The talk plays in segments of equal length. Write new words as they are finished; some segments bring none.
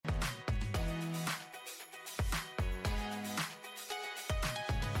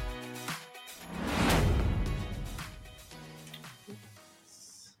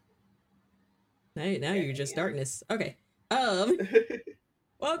Hey, now you're just darkness. Okay. Um,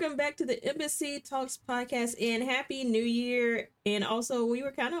 welcome back to the Embassy Talks podcast and happy new year. And also we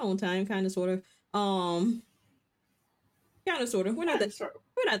were kind of on time, kind of sort of. Um, kind of sort of. We're not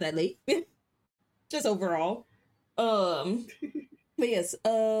that late. Just overall. Um, but yes,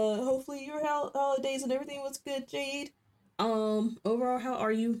 hopefully your holidays and everything was good, Jade. Overall, how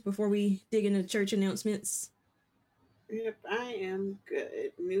are you before we dig into church announcements? Yep, I am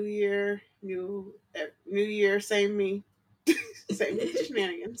good. New year, same me, same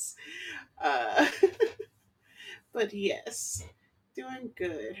shenanigans. Uh, but yes, doing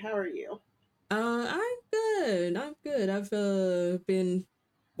good. How are you? I'm good. I'm good. I've been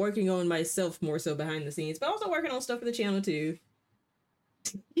working on myself more so behind the scenes, but also working on stuff for the channel too.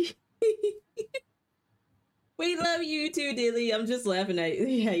 We love you too, Dilly. I'm just laughing at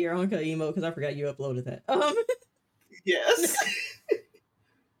your Anka emo because I forgot you uploaded that. Yes.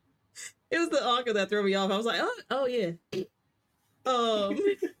 It was the Anka that threw me off. I was like, oh yeah. Um,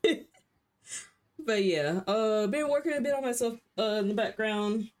 but yeah, been working a bit on myself in the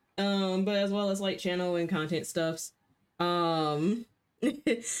background, but as well as like channel and content stuffs, um,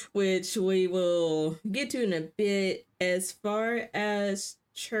 which we will get to in a bit. As far as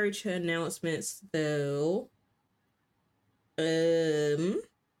church announcements, though, I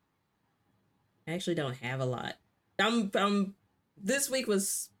actually don't have a lot. This week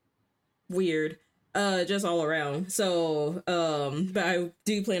was weird, just all around. So, but I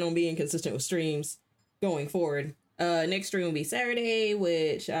do plan on being consistent with streams going forward. Next stream will be Saturday,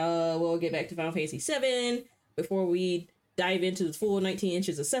 which we'll get back to Final Fantasy 7 before we dive into the full 19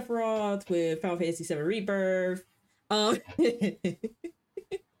 inches of Sephiroth with Final Fantasy 7 Rebirth.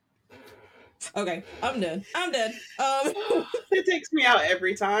 Okay, I'm done. It takes me out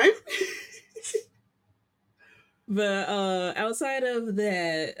every time. But outside of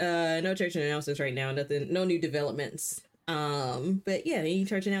that, no church announcements right now. Nothing, no new developments. But yeah, any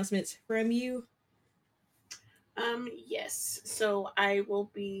church announcements from you? Yes. So I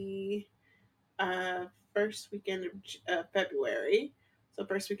will be uh first weekend of February. So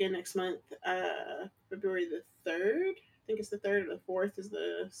first weekend next month, February the 3rd. I think it's the 3rd or the 4th is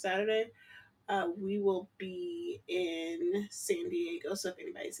the Saturday. We will be in San Diego. So if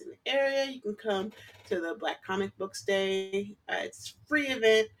anybody's in the area, you can come to the Black Comic Books Day. It's a free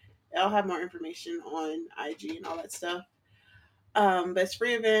event. I'll have more information on IG and all that stuff. But it's a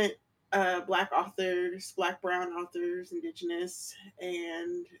free event. Black authors, Black brown authors, Indigenous,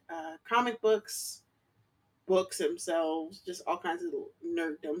 and comic books themselves, just all kinds of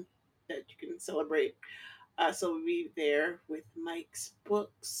nerddom that you can celebrate. So we'll be there with Mike's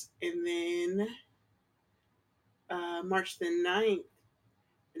books, and then March the 9th,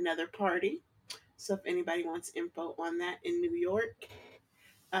 another party. So if anybody wants info on that in New York,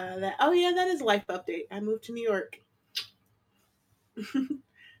 that is a life update. I moved to New York.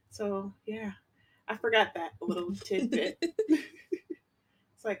 So yeah, I forgot that little tidbit.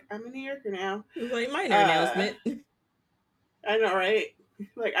 It's like I'm a New Yorker now. It was like minor Uh, announcement. I know, right?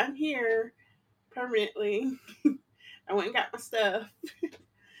 Like I'm here permanently. I went and got my stuff.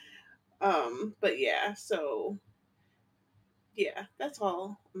 But yeah, so yeah, that's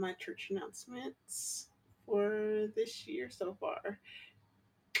all my church announcements for this year so far.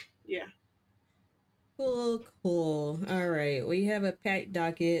 Yeah. Cool. All right, we have a packed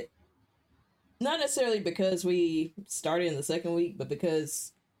docket. Not necessarily because we started in the second week, but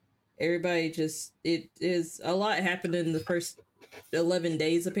because everybody just it is a lot happened in the first 11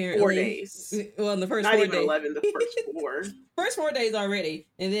 days apparently. 4 days. Well, in the first Not 4 even days. 11, the first 4. First 4 days already,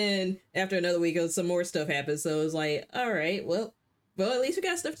 and then after another week, some more stuff happened. So it was like, all right, well, at least we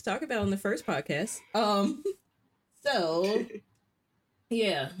got stuff to talk about in the first podcast. So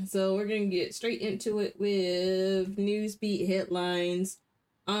yeah, so we're gonna get straight into it with Newsbeat headlines.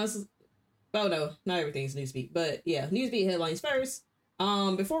 Honestly, oh no, not everything's Newsbeat, but yeah, Newsbeat headlines first.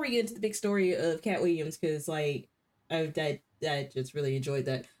 Before we get into the big story of Katt Williams, because like I just really enjoyed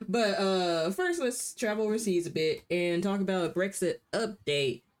that. But first let's travel overseas a bit and talk about a Brexit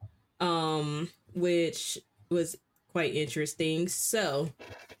update. Which was quite interesting. So,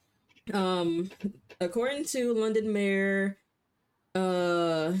 according to London Mayor,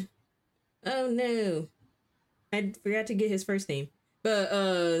 oh no, I forgot to get his first name. But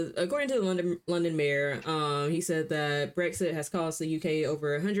according to the London Mayor, he said that Brexit has cost the UK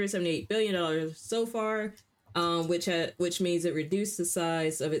over $178 billion so far, which means it reduced the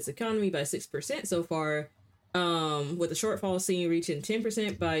size of its economy by 6% so far, with the shortfall seen reaching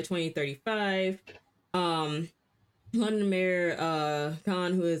 10% by 2035. London Mayor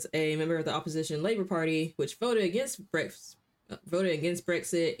Khan, who is a member of the opposition Labour Party, which voted against voted against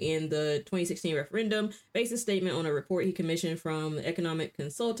Brexit in the 2016 referendum, based a statement on a report he commissioned from economic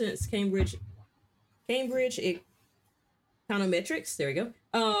consultants Cambridge Econometrics, there we go,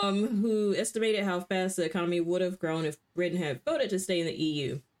 who estimated how fast the economy would have grown if Britain had voted to stay in the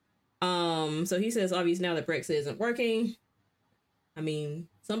EU. So he says, obvious now that Brexit isn't working. I mean,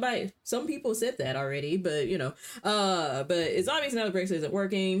 some people said that already, but but it's obvious now that Brexit isn't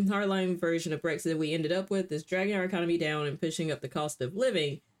working. Hardline version of Brexit we ended up with is dragging our economy down and pushing up the cost of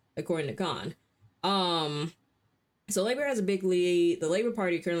living, according to Khan. So Labour has a big lead. The Labour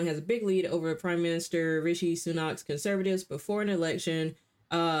Party currently has a big lead over Prime Minister Rishi Sunak's Conservatives before an election,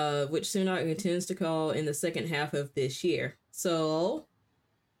 which Sunak intends to call in the second half of this year. So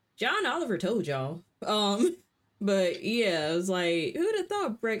John Oliver told y'all. But yeah, it was like, who'd have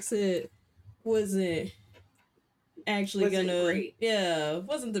thought Brexit wasn't actually great.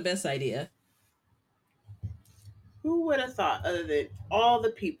 wasn't the best idea. Who would have thought, other than all the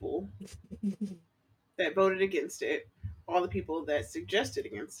people that voted against it, all the people that suggested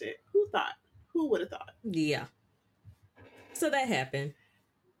against it? Who thought? Who would have thought? Yeah. So that happened.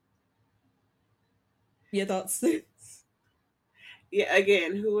 Your thoughts? Yeah,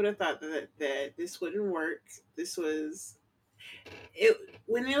 again, who would have thought that this wouldn't work? This was it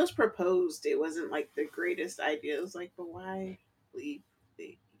when it was proposed. It wasn't like the greatest idea. It was like, but why leave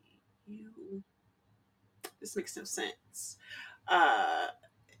the EU? This makes no sense.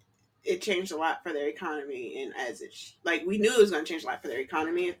 It changed a lot for their economy, and as like we knew it was going to change a lot for their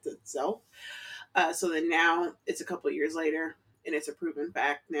economy itself. So then now it's a couple of years later, and it's a proven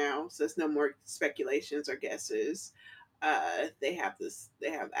fact now. So it's no more speculations or guesses. They have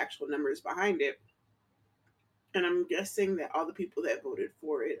actual numbers behind it, and I'm guessing that all the people that voted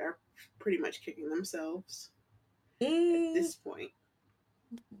for it are pretty much kicking themselves at this point.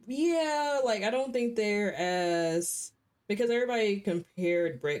 Yeah, like I don't think they're as, because everybody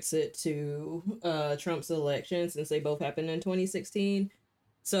compared Brexit to Trump's election since they both happened in 2016.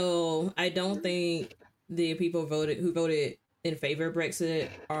 So I don't think the people who voted in favor of Brexit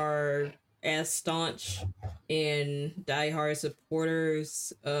are as staunch and diehard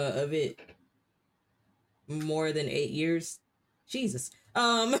supporters of it more than 8 years. Jesus.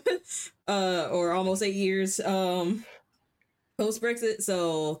 Or almost 8 years post Brexit.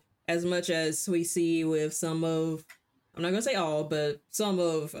 So as much as we see with some of, I'm not gonna say all, but some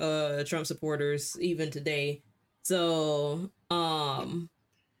of Trump supporters even today. So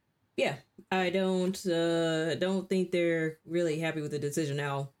yeah, I don't think they're really happy with the decision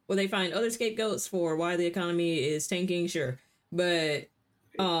now. Will they find other scapegoats for why the economy is tanking? Sure, but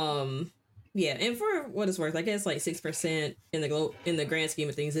yeah, and for what it's worth, I guess like 6% in the grand scheme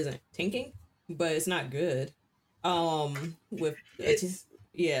of things isn't tanking, but it's not good. With with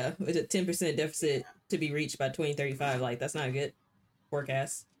a 10% deficit to be reached by 2035, like that's not a good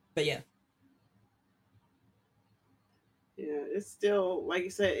forecast. But yeah. Yeah, it's still, like you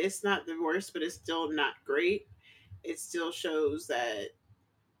said, it's not the worst, but it's still not great. It still shows that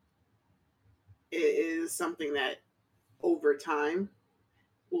it is something that over time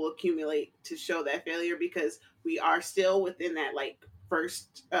will accumulate to show that failure, because we are still within that like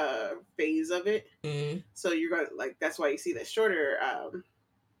first phase of it. Mm-hmm. So you're going to like, that's why you see that shorter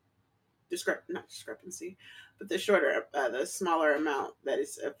not discrepancy, but the smaller amount that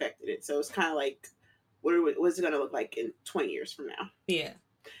is affected it. So it's kind of like, what's it going to look like in 20 years from now? Yeah.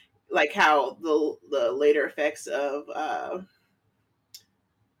 Like how the later effects of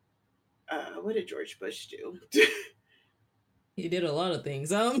what did George Bush do? He did a lot of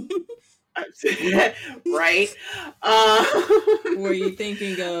things. Right. Were you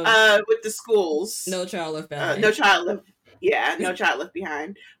thinking of with the schools? No Child Left Behind. No Child Left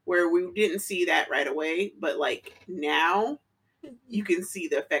Behind, where we didn't see that right away, but like now you can see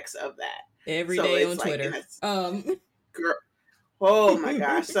the effects of that every day on Twitter. Girl, oh my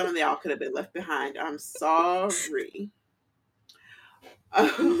gosh, some of y'all could have been left behind. I'm sorry.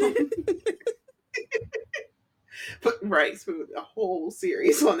 But right, so a whole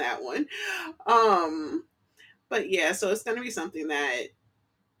series on that one. But yeah, so it's going to be something that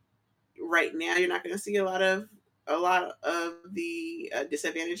right now you're not going to see a lot of the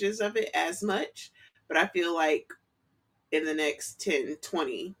disadvantages of it as much, but I feel like in the next 10,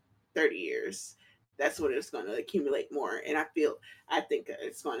 20, 30 years, that's when it's going to accumulate more, and I think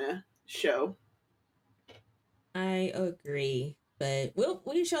it's going to show. I agree, but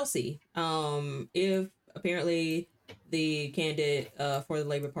we shall see. If apparently the candidate for the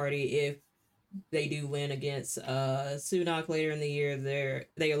Labour Party, if they do win against Sunak later in the year,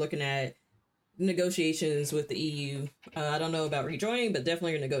 they are looking at negotiations with the EU. I don't know about rejoining, but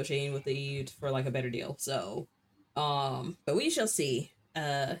definitely are negotiating with the EU for like a better deal. So But we shall see.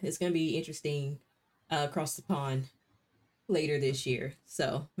 It's gonna be interesting across the pond later this year.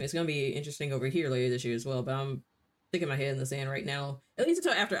 So it's gonna be interesting over here later this year as well. But I'm sticking my head in the sand right now. At least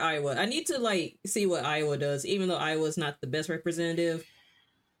until after Iowa. I need to like see what Iowa does, even though Iowa's not the best representative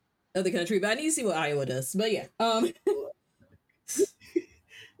of the country. But I need to see what Iowa does. But yeah,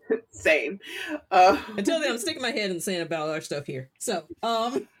 Same. until then, I'm sticking my head in the sand about our stuff here. So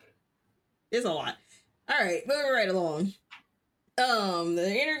it's a lot. All right, moving right along.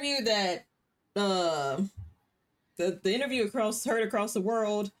 The interview that the interview heard across the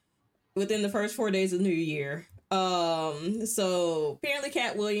world within the first 4 days of the new year. So apparently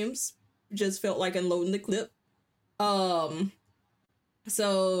Katt Williams just felt like unloading the clip.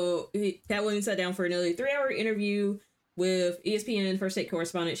 So Katt Williams sat down for a nearly 3-hour interview with ESPN First Take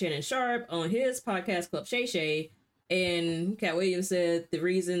correspondent Shannon Sharpe on his podcast Club Shay Shay. And Katt Williams said the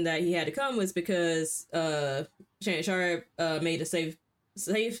reason that he had to come was because Shannon Sharpe made a safe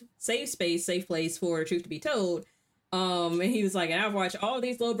space, safe place for truth to be told. And he was like, and I've watched all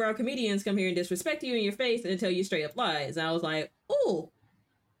these lowbrow comedians come here and disrespect you in your face and tell you straight up lies. And I was like, oh,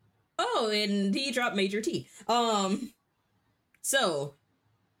 and he dropped Major T. So,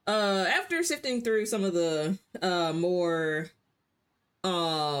 after sifting through some of the more,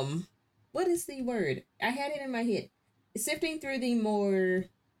 what is the word? I had it in my head. Sifting through the more,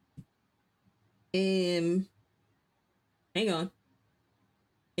 hang on.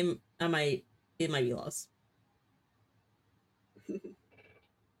 It might be lost.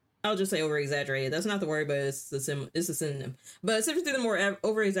 I'll just say over-exaggerated. That's not the word, but it's a synonym. But sifting through the more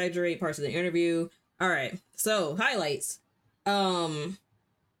over-exaggerated parts of the interview. All right, so highlights.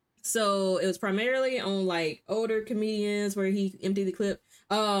 So it was primarily on like older comedians where he emptied the clip.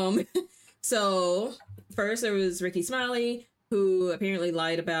 So first there was Ricky Smiley, who apparently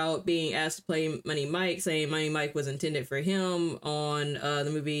lied about being asked to play Money Mike, saying Money Mike was intended for him on the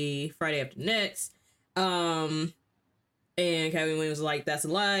movie Friday After Next. And Kevin Williams was like, that's a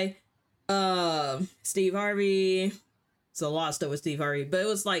lie. Steve Harvey. It's a lot of stuff with Steve Harvey, but it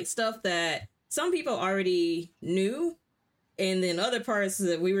was like stuff that some people already knew. And then other parts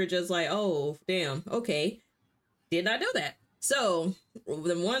that we were just like, oh, damn, okay. Did not know that. So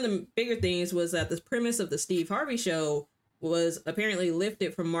one of the bigger things was that the premise of the Steve Harvey show was apparently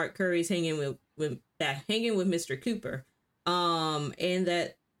lifted from Mark Curry's hanging with Mr. Cooper. And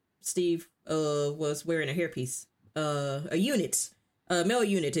that Steve was wearing a hairpiece. A male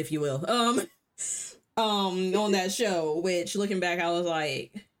unit, if you will, on that show, which looking back, I was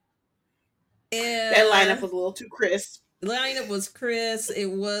like, that lineup was a little too crisp. The lineup was crisp. It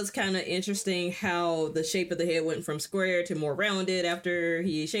was kind of interesting how the shape of the head went from square to more rounded after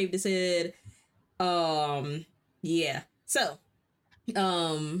he shaved his head. Yeah. So,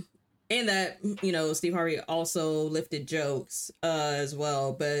 and that, Steve Harvey also lifted jokes, as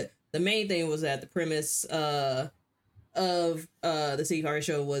well, but the main thing was that the premise, of the Steve Harvey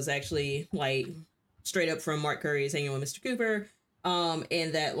show was actually like straight up from Mark Curry's Hanging with Mr. Cooper,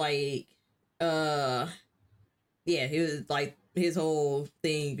 and that like yeah, he was like his whole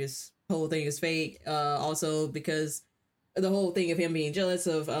thing is fake. Also because the whole thing of him being jealous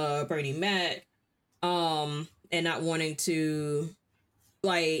of Bernie Mac, and not wanting to,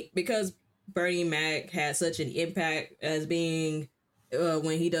 like, because Bernie Mac had such an impact as being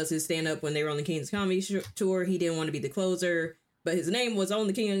when he does his stand-up when they were on the Kings of Comedy tour, he didn't want to be the closer, but his name was on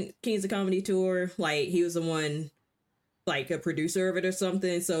the Kings of Comedy tour. Like, he was the one, like, a producer of it or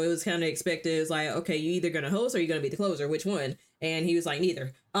something, so it was kind of expected. It's like, okay, you either gonna host or you gonna be the closer, which one? And he was like,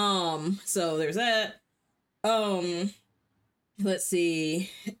 neither. So there's that. Let's see.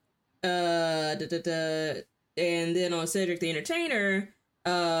 And then on Cedric the Entertainer,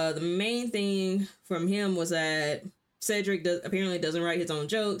 the main thing from him was that Cedric apparently doesn't write his own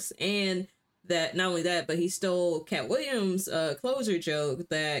jokes, and that not only that, but he stole Katt Williams' closer joke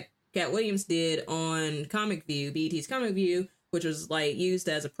that Katt Williams did on Comic View, BET's Comic View, which was like used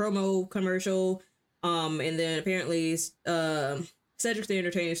as a promo commercial. And then apparently Cedric the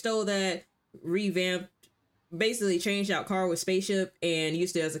Entertainer stole that, revamped, basically changed out Carl with Spaceship, and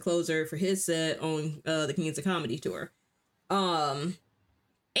used it as a closer for his set on the Kings of Comedy tour. And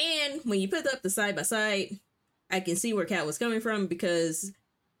when you put up the side by side, I can see where Katt was coming from, because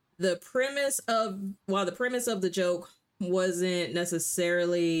the premise of the joke wasn't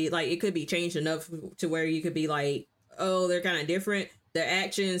necessarily like, it could be changed enough to where you could be like, oh, they're kind of different. The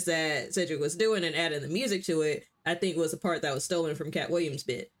actions that Cedric was doing and adding the music to it, I think was the part that was stolen from Katt Williams'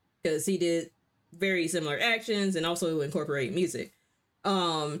 bit, because he did very similar actions and also incorporate music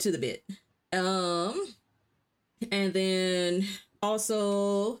to the bit. And then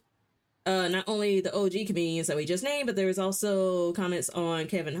also not only the OG comedians that we just named, but there was also comments on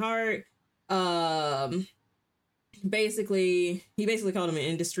Kevin Hart. Um, he basically called him an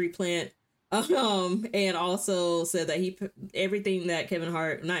industry plant. And also said that everything that Kevin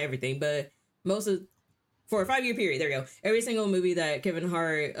Hart, not everything, but most of for a 5-year period, there you go. Every single movie that Kevin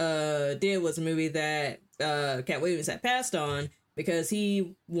Hart did was a movie that Katt Williams had passed on because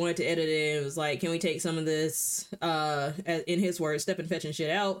he wanted to edit it and was like, can we take some of this, in his words, step and fetching shit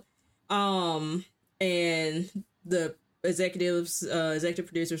out? And the executive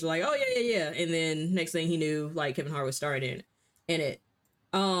producers were like, oh yeah. And then next thing he knew, like Kevin Hart was starring in it.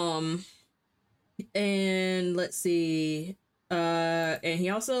 And let's see. And he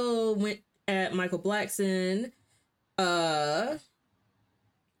also went at Michael Blackson. I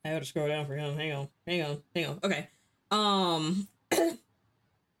gotta scroll down for him. Hang on. Okay.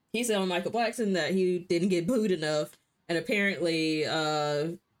 He said on Michael Blackson that he didn't get booed enough, and apparently,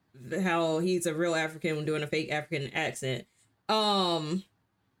 how he's a real African doing a fake African accent. And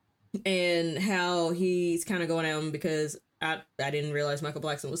how he's kind of going at him because I didn't realize Michael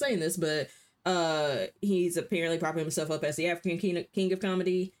Blackson was saying this, but he's apparently propping himself up as the African king of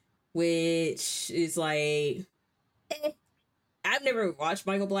comedy, which is like, I've never watched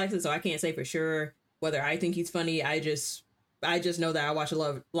Michael Blackson, so I can't say for sure whether I think he's funny. I just know that I watch a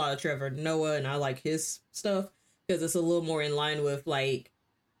lot of Trevor Noah, and I like his stuff because it's a little more in line with like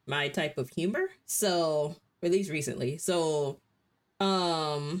my type of humor. So at least recently. So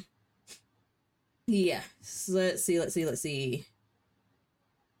yeah. So let's see.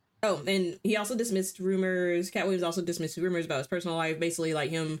 Oh, and he also dismissed rumors. Katt Williams also dismissed rumors about his personal life, basically like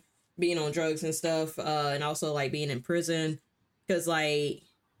him being on drugs and stuff, and also like being in prison. Because like,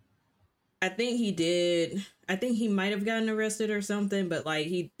 I think he might have gotten arrested or something, but like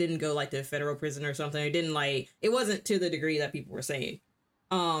he didn't go like to federal prison or something. It wasn't to the degree that people were saying.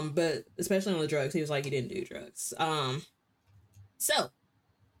 But especially on the drugs, he was like he didn't do drugs. So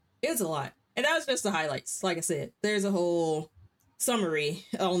it was a lot, and that was just the highlights. Like I said, there's a whole summary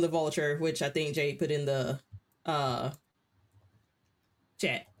on the Vulture, which I think Jay put in the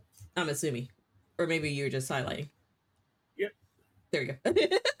chat. I'm assuming, or maybe you were just highlighting. Yep. There you go.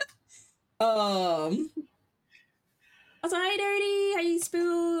 I was like, hi, Dirty. How you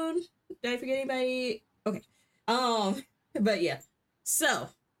spoon? Did I forget anybody? Okay. But yeah. So,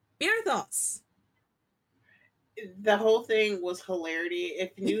 your thoughts? The whole thing was hilarity.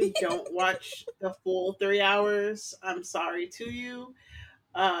 If you don't watch the full 3 hours, I'm sorry to you.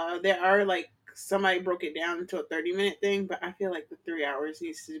 There are like somebody broke it down into a 30-minute thing, but I feel like the 3 hours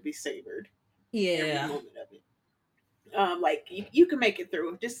needs to be savored. Yeah. Every moment of it. Like you can make it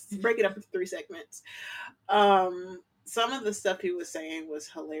through. Just break it up into 3 segments. Some of the stuff he was saying was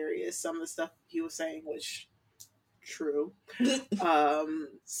hilarious. Some of the stuff he was saying was true.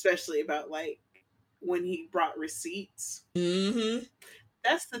 Especially about like when he brought receipts. Mm-hmm.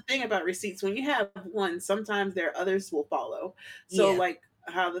 That's the thing about receipts. When you have one, sometimes there are others will follow. So like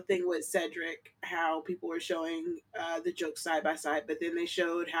how the thing with Cedric, how people were showing the jokes side by side, but then they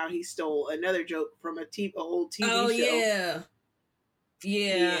showed how he stole another joke from a old TV show.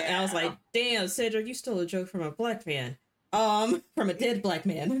 Yeah. And I was like, damn, Cedric, you stole a joke from a black man. From a dead black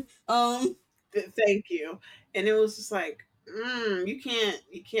man. Thank you. And it was just like, you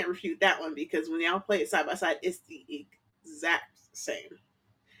can't refute that one because when y'all play it side by side, it's the exact same.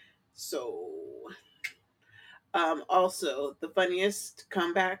 So, also the funniest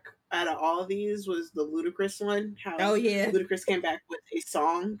comeback out of all of these was the Ludacris one. How Ludacris came back with a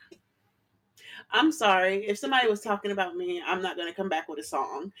song. I'm sorry if somebody was talking about me, I'm not gonna come back with a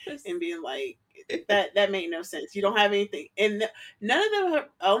song and being like that made no sense. You don't have anything, and none of them have,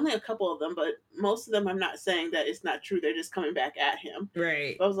 only a couple of them, but most of them I'm not saying that it's not true. They're just coming back at him.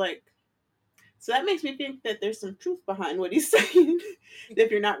 Right. I was like, so that makes me think that there's some truth behind what he's saying.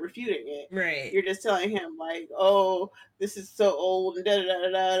 If you're not refuting it, right? You're just telling him like, oh, this is so old and da da da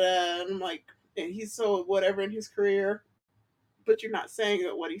da da. And I'm like, and he's so whatever in his career. But you're not saying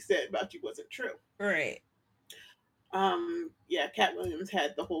that what he said about you wasn't true. Right. Yeah, Katt Williams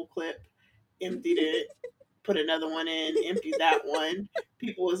had the whole clip, emptied it, put another one in, emptied that one.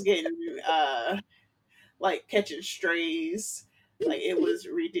 People was getting like catching strays. Like it was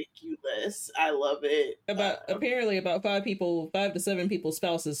ridiculous. I love it. Apparently about 5 to 7 people's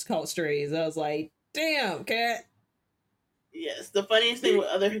spouses caught strays. I was like, damn, Katt. Yes, the funniest thing with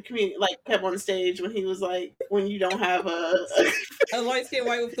other community, like kept on stage when he was like, when you don't have a light skinned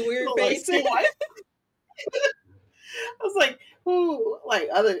white with the weird face. I was like, ooh, like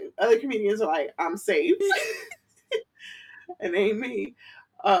other comedians are like, I'm safe. It ain't me.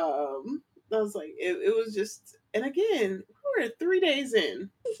 I was like, it was just, and again, we were 3 days in.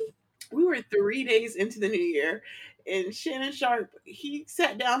 We were 3 days into the new year, and Shannon Sharpe, he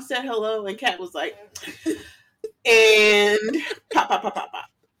sat down, said hello, and Katt was like, and pop, pop, pop, pop, pop.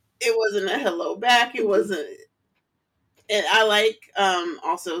 It wasn't a hello back. It wasn't. And I like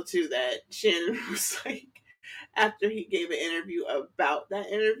also too that Shannon was like, after he gave an interview about that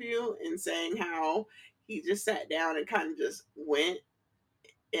interview and saying how he just sat down and kind of just went.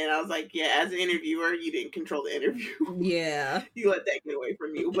 And I was like, yeah, as an interviewer, you didn't control the interview. Yeah. You let that get away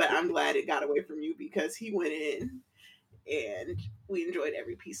from you. But I'm glad it got away from you because he went in and we enjoyed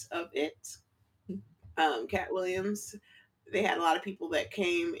every piece of it. Katt Williams, they had a lot of people that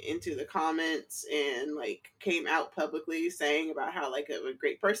came into the comments and like came out publicly saying about how like a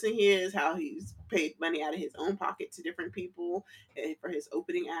great person he is, how he's paid money out of his own pocket to different people for his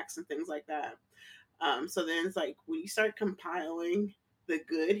opening acts and things like that. So then it's like when you start compiling the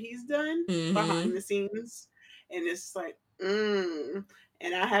good he's done behind the scenes, and it's like, and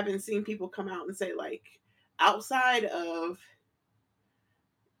I haven't seen people come out and say like outside of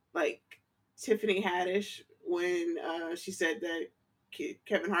like Tiffany Haddish when she said that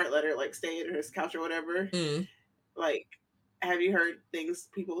Kevin Hart let her like stay at his couch or whatever. Like, have you heard things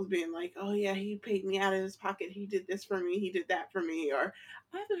people being like, "Oh yeah, he paid me out of his pocket. He did this for me. He did that for me." Or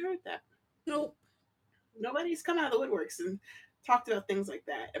I haven't heard that. Nope. Nobody's come out of the woodworks and talked about things like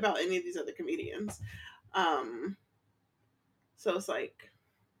that about any of these other comedians. So it's like,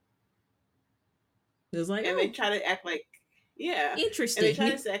 and they try to act like, yeah, interesting. And they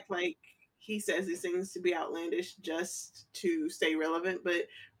try to act like he says these things to be outlandish just to stay relevant. But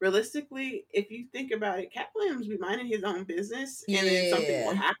realistically, if you think about it, Katt Williams be minding his own business, and then something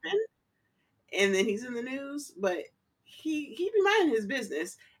will happen, and then he's in the news. But he be minding his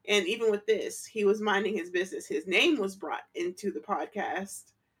business, and even with this, he was minding his business. His name was brought into the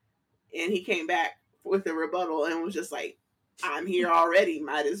podcast, and he came back with a rebuttal and was just like, I'm here already,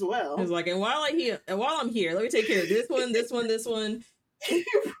 might as well. It's like, and while I'm here, let me take care of this one, this one, this one.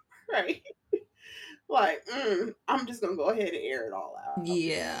 Right. Like, I'm just gonna go ahead and air it all out.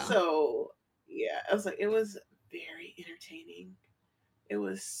 Yeah. So yeah, I was like, it was very entertaining. It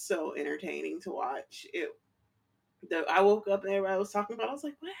was so entertaining to watch. I woke up and everybody was talking about. I was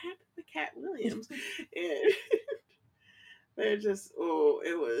like, what happened with Katt Williams? And they're just,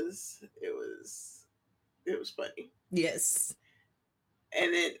 it was funny. Yes.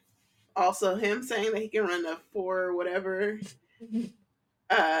 And then also him saying that he can run a 4 whatever.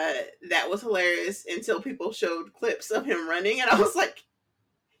 That was hilarious until people showed clips of him running, and I was like,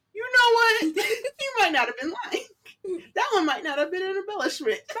 you know what? You might not have been lying. That one might not have been an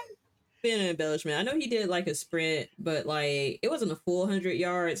embellishment. Been an embellishment. I know he did like a sprint, but like it wasn't a full 100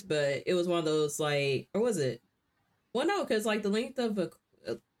 yards, but it was one of those like, or was it? Well, no, because like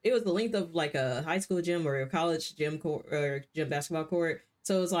it was the length of like a high school gym or a college gym court or gym basketball court.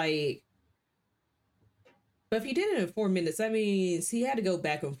 So it was like, but if he did it in 4 minutes, that means he had to go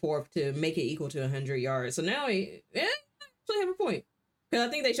back and forth to make it equal to 100 yards. So now he actually have a point. Because I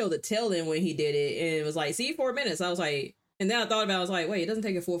think they showed the tail end when he did it, and it was like, see, 4 minutes. I was like, and then I thought about it, I was like, wait, it doesn't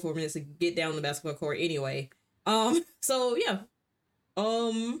take a full 4 minutes to get down the basketball court anyway. So yeah.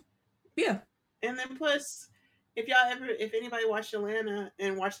 Yeah. And then plus, if anybody watched Atlanta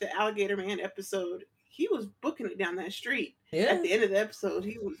and watched the Alligator Man episode, he was booking it down that street. Yeah. At the end of the episode,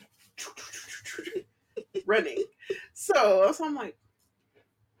 he was running. So I'm like,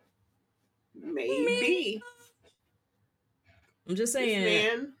 maybe. I'm just saying,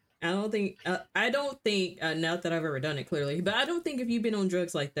 man. I don't think not that I've ever done it clearly, but I don't think if you've been on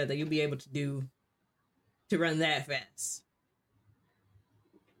drugs like that you'll be able to run that fast.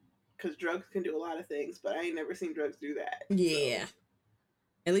 Because drugs can do a lot of things, but I ain't never seen drugs do that. Yeah. So.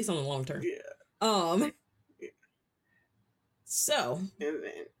 At least on the long term. Yeah. So.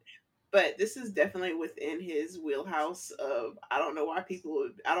 But this is definitely within his wheelhouse of, I don't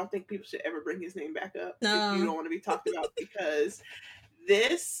think people should ever bring his name back up if you don't want to be talked about, because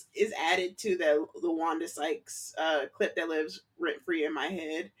this is added to the Wanda Sykes clip that lives rent-free in my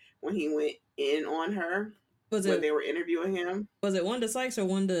head when he went in on her when they were interviewing him. Was it Wanda Sykes or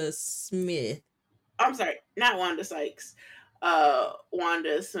Wanda Smith? I'm sorry, not Wanda Sykes.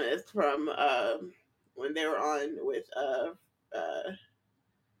 Wanda Smith from when they were on with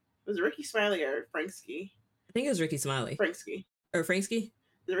was it Ricky Smiley or Franksky? I think it was Ricky Smiley. Franksky. Or Franksky?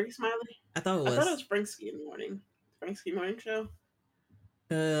 Is it Ricky Smiley? I thought it was. I thought it was Franksky in the morning. Franksky morning show?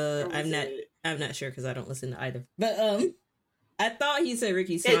 I'm not sure because I don't listen to either. But I thought he said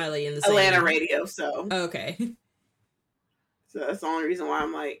Ricky Smiley in the same Atlanta radio, so. Okay. So that's the only reason why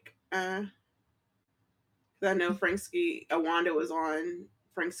I'm like, because I know Franksky, Wanda was on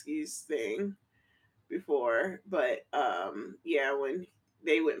Franksky's thing before, but yeah, when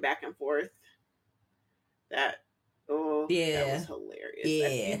they went back and forth. That that was Yeah. hilarious.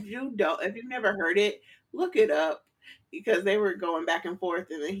 Yeah. If you've never heard it, look it up because they were going back and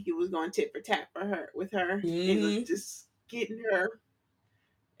forth, and then he was going tit for tat for her with her, and was Mm-hmm. just getting her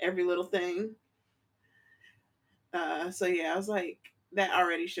every little thing. So yeah, I was like, that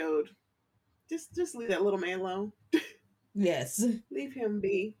already showed. Just leave that little man alone. Yes. Leave him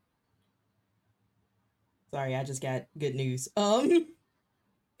be. Sorry, I just got good news. Good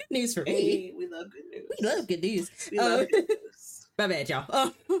news for me. Hey, we love good We love news. good news. We love good news. My bad,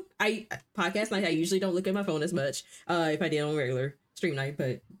 y'all. I podcast night. I usually don't look at my phone as much. If I did on regular stream night,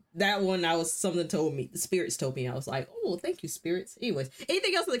 but that one, I was something told me. The spirits told me. I was like, oh, thank you, spirits. Anyways,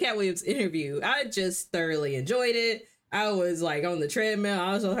 anything else in the Katt Williams interview? I just thoroughly enjoyed it. I was like on the treadmill.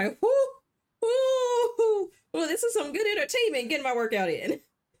 I was like, whoo, whoo. Well, this is some good entertainment. Getting my workout in.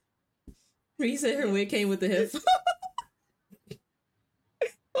 He said her wig came with the headphones.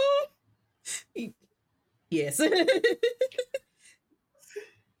 Yes.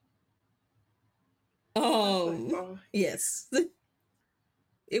 Yes.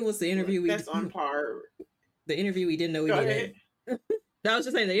 It was the interview that's on par. The interview we didn't know we Go needed. I was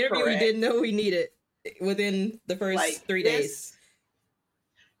just saying the interview Correct. we didn't know we needed within the first 3 days.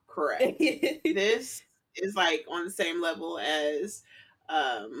 Correct. This is like on the same level as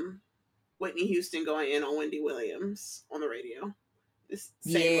Whitney Houston going in on Wendy Williams on the radio. This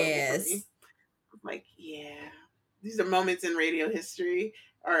same level for me. I'm like, yeah. These are moments in radio history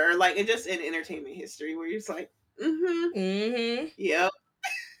or like just in entertainment history where you're just like, yep.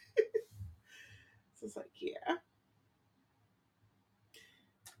 So it's like, yeah.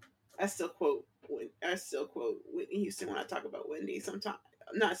 I still quote Whitney Houston when I talk about Wendy sometimes.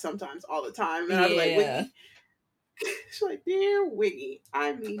 Not sometimes, all the time. And I'm like, Whitney. She's like, dear Wiggy,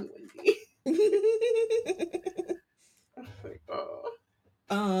 I mean Wendy. I'm like, oh.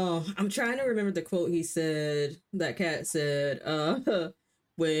 I'm trying to remember the quote he said that Katt said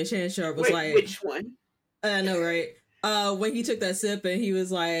when Shannon Sharpe was like, which one? I know, right? When he took that sip and he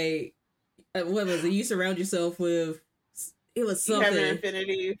was like, what was it? You surround yourself with, it was something. You have an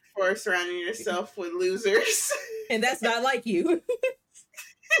affinity for surrounding yourself with losers. And that's not like you.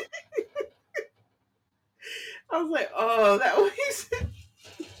 I was like, oh, that was.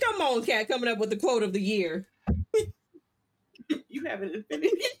 Come on, Katt, coming up with the quote of the year. You have an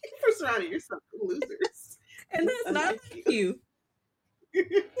affinity for surrounding yourself with losers. And that's not like you.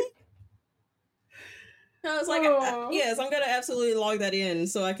 I was like, yes, I'm gonna absolutely log that in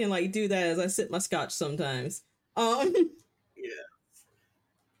so I can like do that as I sip my scotch sometimes. Yeah.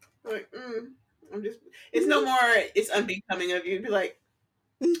 Like, I'm just. It's no more. It's unbecoming of you to be like,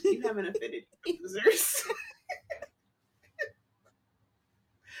 you have an affinity for losers.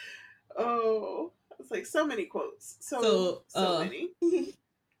 Oh, it's like so many quotes. So many.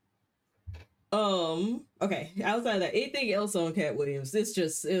 Okay. Outside of that, anything else on Katt Williams? It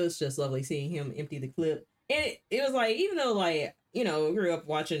was just lovely seeing him empty the clip. And it was like, even though like, you know, grew up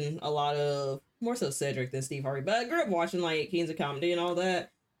watching a lot of more so Cedric than Steve Harvey, but I grew up watching like Kings of Comedy and all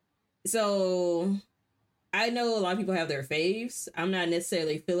that. So I know a lot of people have their faves. I'm not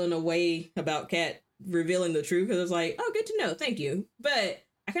necessarily feeling a way about Katt revealing the truth because I was like, oh, good to know, thank you. But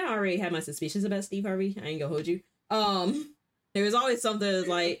I kind of already had my suspicions about Steve Harvey. I ain't gonna hold you. There was always something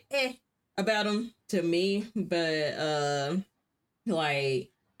like about him to me, but like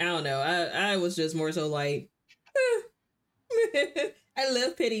I don't know. I was just more so like, I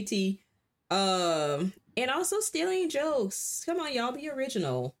love Petty T, and also stealing jokes. Come on, y'all, be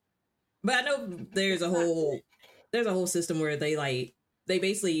original. But I know there's a whole system where they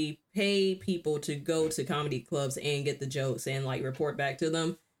basically pay people to go to comedy clubs and get the jokes and like report back to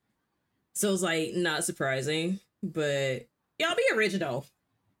them. So it's like not surprising, but y'all be original.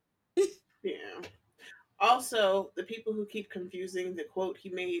 Yeah. Also, the people who keep confusing the quote he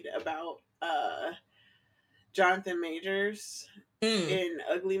made about Jonathan Majors in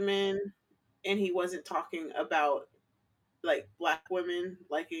Ugly Men, and he wasn't talking about like black women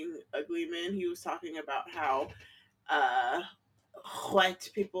liking ugly men. He was talking about how white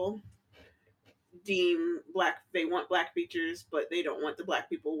people they want black features, but they don't want the black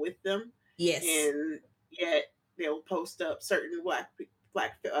people with them. Yes, and yet they'll post up certain black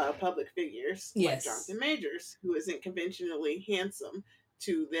public figures like Jonathan Majors, who isn't conventionally handsome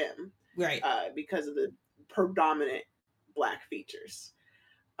to them, right? Because of the predominant black features.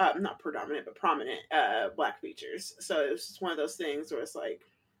 Not predominant, but prominent black features. So it was just one of those things where it's like,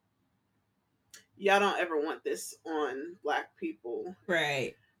 y'all don't ever want this on black people.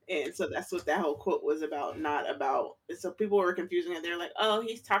 Right. And so that's what that whole quote was about, not about. So people were confusing it. They're like, oh,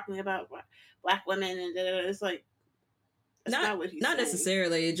 he's talking about black women. And it's like, That's not what he's not saying.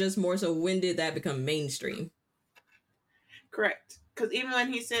 necessarily, just more so when did that become mainstream? Correct. Because even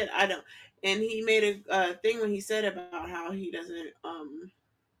when he said, I don't, and he made a thing when he said about how he doesn't,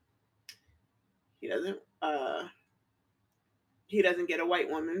 he doesn't get a white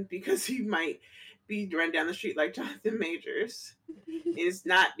woman because he might be run down the street like Jonathan Majors. It's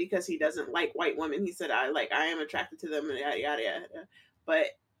not because he doesn't like white women. He said, I am attracted to them, and yada, yada, yada. But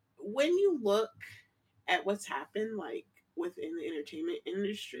when you look at what's happened, like within the entertainment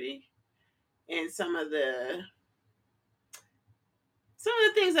industry and some of the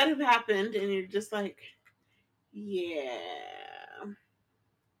things that have happened, and you're just like, yeah.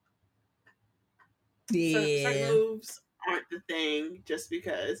 Certain Yeah. moves aren't the thing just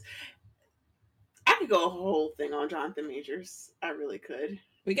because. I could go a whole thing on Jonathan Majors. I really could.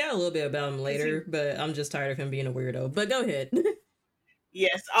 We got a little bit about him later, but I'm just tired of him being a weirdo. But go ahead.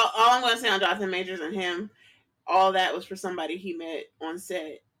 Yes, all I'm going to say on Jonathan Majors and him, all that was for somebody he met on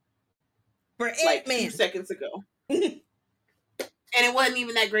set For like Ant-Man. 2 seconds ago. And it wasn't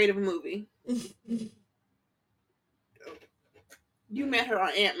even that great of a movie. You met her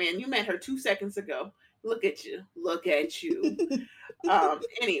on Ant-Man. You met her 2 seconds ago. Look at you. Look at you.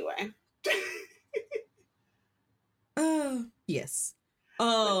 Anyway. Yes. Yeah.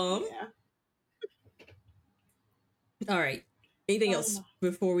 All right. Anything else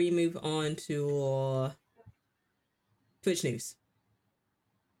before we move on to Twitch news?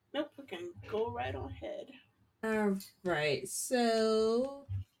 Nope, we can go right on ahead. All right. So,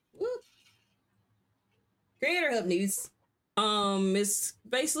 Creator Hub news. It's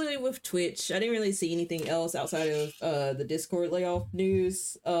basically with Twitch. I didn't really see anything else outside of the Discord layoff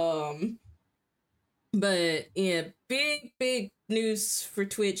news. But yeah, big news for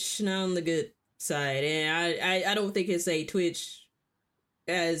Twitch, not on the good side. And I don't think it's a Twitch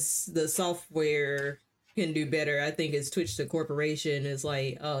as the software can do better. I think it's Twitch the corporation is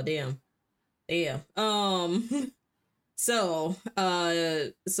like, oh damn. So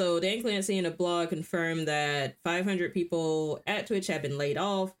Dan Clancy in a blog confirmed that 500 people at Twitch have been laid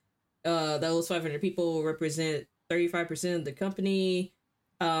off. Those 500 people represent 35% of the company.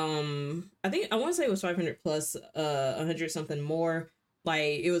 I think I want to say it was 500 plus 100 something more.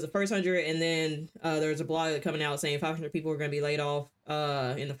 Like it was the first 100, and then there was a blog coming out saying 500 people were going to be laid off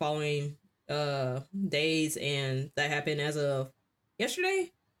in the following days, and that happened as of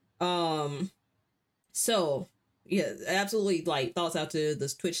yesterday. So yeah, absolutely, like thoughts out to the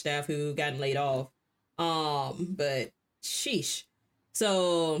Twitch staff who gotten laid off. But sheesh.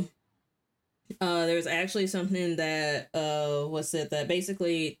 So there's actually something that was said that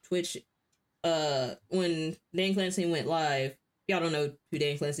basically Twitch when Dan Clancy went live, y'all don't know who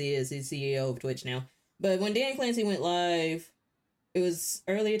Dan Clancy is, he's CEO of Twitch now. But when Dan Clancy went live, it was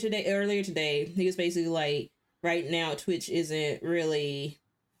earlier today, he was basically like, right now Twitch isn't really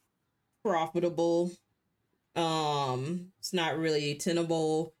profitable. It's not really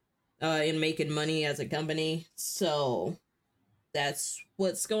tenable in making money as a company. So that's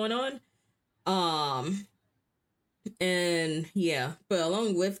what's going on. And yeah, but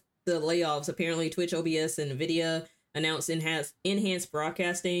along with the layoffs, apparently Twitch, OBS, and Nvidia announced enhanced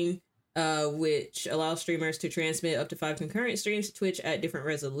broadcasting, which allows streamers to transmit up to 5 concurrent streams to Twitch at different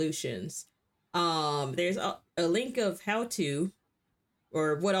resolutions. There's a link of how to,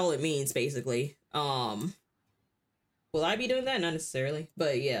 or what all it means, basically. Will I be doing that? Not necessarily,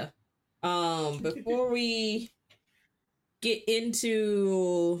 but yeah. Before we get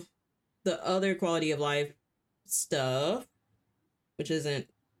into the other quality of life stuff, which isn't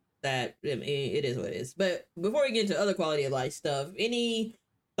that, I mean, it is what it is. But before we get into other quality of life stuff, any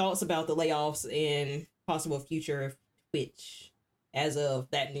thoughts about the layoffs and possible future of Twitch as of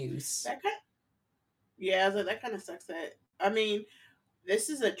that news? That kind of sucks. I mean, this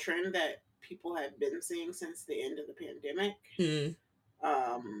is a trend that people have been seeing since the end of the pandemic.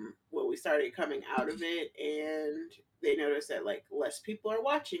 When we started coming out of it, and they noticed that like less people are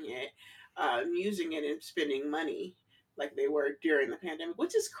watching it, using it, and spending money like they were during the pandemic,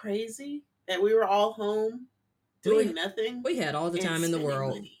 which is crazy that we were all home doing nothing. We had all the time in the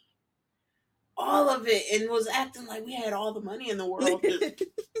world. Money. All of it, and was acting like we had all the money in the world. Just,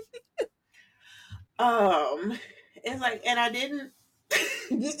 it's like, and I didn't.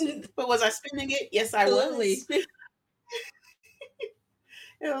 But was I spending it? Yes, I was.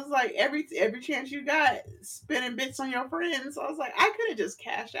 It was like every chance you got, spending bits on your friends. So I was like, I could have just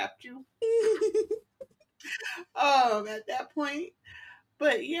cash apped you. At that point.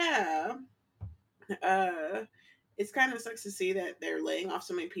 But yeah, it's kind of sucks to see that they're laying off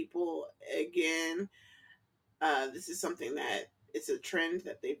so many people again. This is something that it's a trend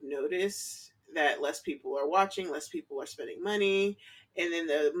that they've noticed that less people are watching, less people are spending money, and then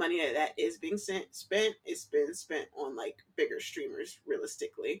the money that is being spent is been spent on like bigger streamers.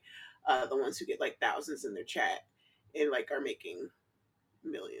 Realistically, the ones who get like thousands in their chat and like are making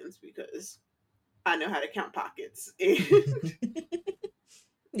millions because I know how to count pockets.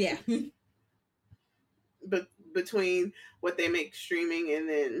 Yeah. But between what they make streaming and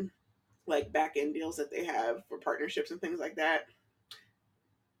then like back end deals that they have for partnerships and things like that,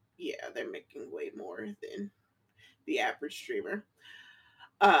 yeah, they're making way more than the average streamer.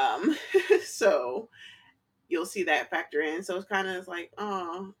 Um, so you'll see that factor in. So it's kind of like,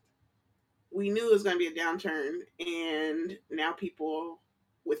 oh, we knew it was going to be a downturn, and now people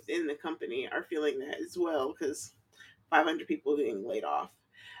within the company are feeling that as well because 500 people getting laid off.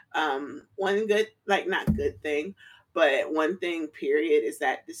 One good, like not good thing, but one thing, period, is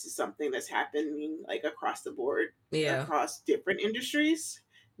that this is something that's happening like across the board, Yeah. across different industries,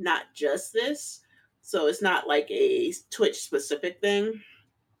 not just this. So it's not like a Twitch specific thing.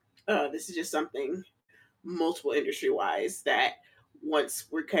 This is just something multiple industry wise that once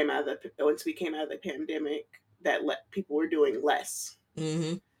we came out of the pandemic, that people were doing less.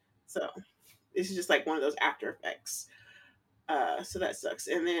 Mm-hmm. So this is just like one of those after effects. So that sucks.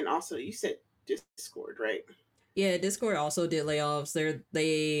 And then also, you said Discord, right? Yeah, Discord also did layoffs.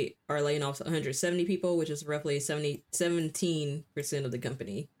 They are laying off 170 people, which is roughly 17% of the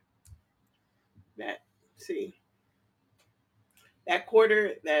company. That see that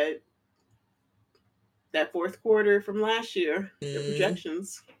quarter that fourth quarter from last year, the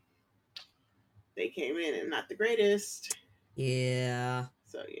projections they came in and not the greatest. Yeah.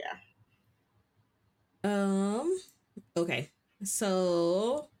 So yeah. Okay.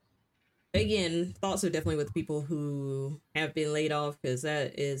 So again, thoughts are definitely with people who have been laid off because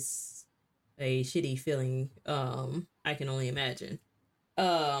that is a shitty feeling. I can only imagine.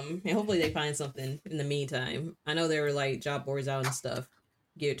 And hopefully they find something in the meantime. I know there were like job boards out and stuff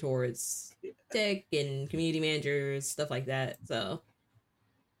geared towards tech and community managers, stuff like that. So,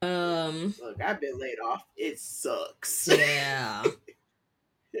 Look, I've been laid off. It sucks. Yeah.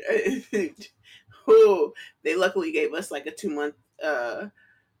 Oh, they luckily gave us like a 2 month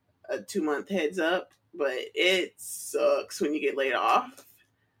heads up, but it sucks when you get laid off.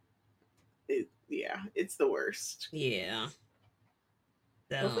 Yeah, it's the worst. Yeah.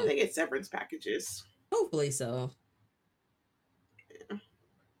 So, hopefully they get severance packages. Hopefully so. Yeah.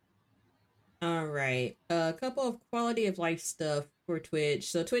 All right. A couple of quality of life stuff for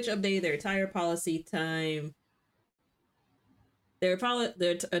Twitch. So Twitch updated their attire policy time. Their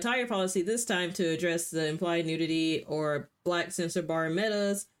attire policy this time to address the implied nudity or black censor bar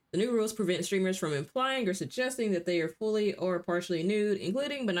metas. The new rules prevent streamers from implying or suggesting that they are fully or partially nude,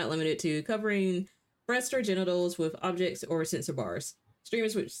 including but not limited to covering breasts or genitals with objects or censor bars.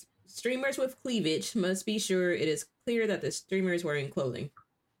 Streamers with cleavage must be sure it is clear that the streamer is wearing clothing.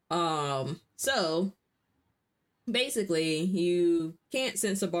 So basically, you can't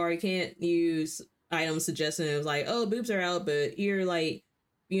censor bar, you can't use items suggesting it was like, oh, boobs are out, but you're like,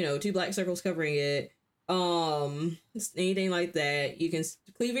 2 black circles covering it. Anything like that. You can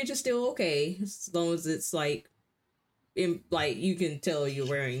cleavage is still okay as long as it's like you can tell you're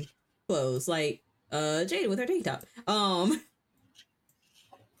wearing clothes, like Jada with her tank top.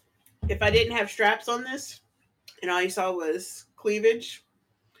 If I didn't have straps on this and all you saw was cleavage,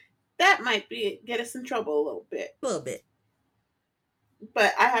 that might get us in trouble a little bit. A little bit.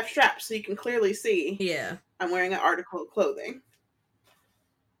 But I have straps so you can clearly see. Yeah. I'm wearing an article of clothing.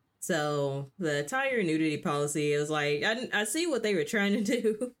 So the attire nudity policy is like, I see what they were trying to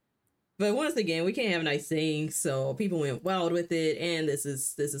do, but once again, we can't have nice things, so people went wild with it, and this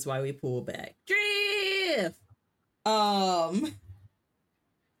is why we pull back. Drift. And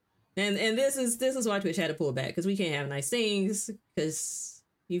this is why Twitch had to pull back, because we can't have nice things because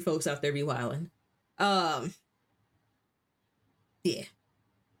you folks out there be wilding. Yeah.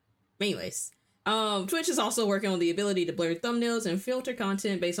 Anyways. Twitch is also working on the ability to blur thumbnails and filter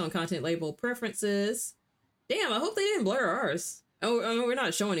content based on content label preferences. Damn, I hope they didn't blur ours. Oh, I mean, we're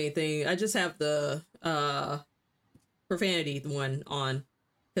not showing anything. I just have the profanity one on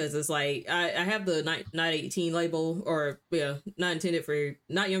because it's like I have the not 18 label, or not intended for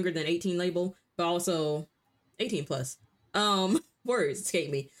not younger than 18 label, but also 18 plus. Words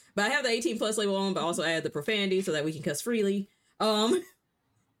escape me, but I have the 18 plus label on, but also add the profanity so that we can cuss freely.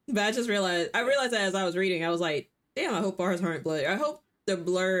 But I realized that as I was reading, I was like, damn, I hope ours aren't blurred. I hope the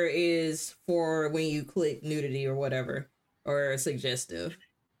blur is for when you click nudity or whatever, or suggestive.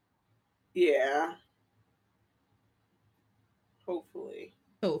 Yeah. Hopefully.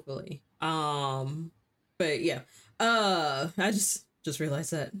 But yeah. I just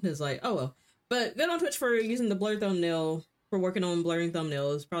realized that. It's like, oh well. But good on Twitch for using the blur thumbnail, for working on blurring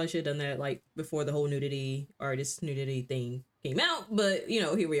thumbnails. Probably should have done that like before the whole nudity artist nudity thing came out, but you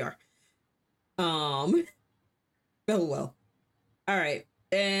know, here we are. Oh well. All right.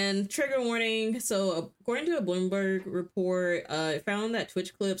 And trigger warning. So, according to a Bloomberg report, it found that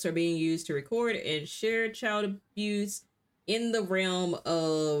Twitch clips are being used to record and share child abuse in the realm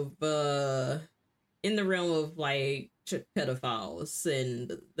of like pedophiles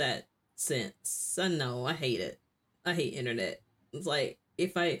in that sense. I know, I hate it. I hate internet. It's like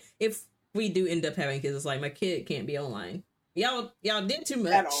if we do end up having kids, it's like my kid can't be online. Y'all did too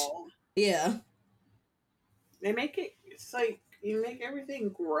much. At all. Yeah. They make it. It's like you make everything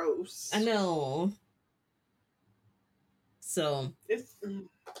gross. I know. So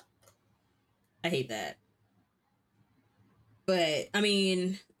I hate that. But I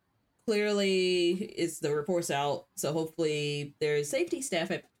mean, clearly it's the reports out, so hopefully there's safety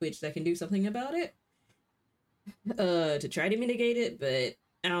staff at Twitch that can do something about it. To try to mitigate it, but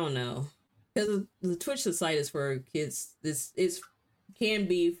I don't know. Because the Twitch site is for kids. This is can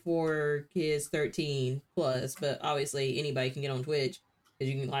be for kids 13 plus, but obviously anybody can get on Twitch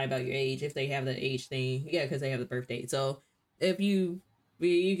because you can lie about your age if they have the age thing. Yeah, because they have the birth date. So if you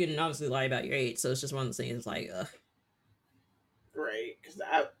can obviously lie about your age. So it's just one of those things. It's like, right? Because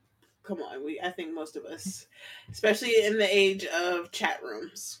come on, I think most of us, especially in the age of chat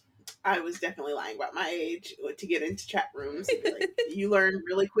rooms, I was definitely lying about my age to get into chat rooms. Like, you learn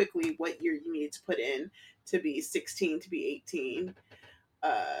really quickly what year you need to put in to be 16 to be 18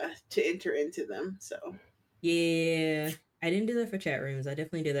 to enter into them. So yeah, I didn't do that for chat rooms. I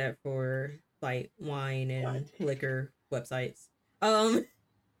definitely did that for like wine and liquor websites. But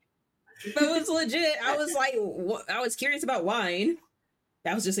it was legit. I was like, I was curious about wine.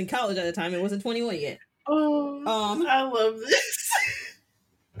 I was just in college at the time. It wasn't 21 yet. Oh, I love this.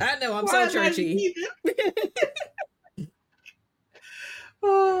 I know, I'm so churchy.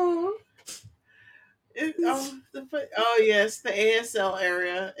 Oh. Yes, the ASL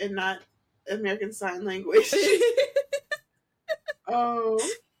area and not American Sign Language. Oh.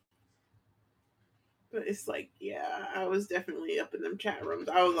 But it's like, yeah, I was definitely up in them chat rooms.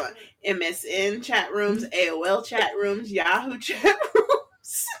 I was on MSN chat rooms, AOL chat rooms, Yahoo chat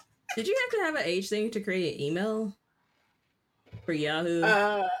rooms. Did you have to have an age thing to create an email for Yahoo?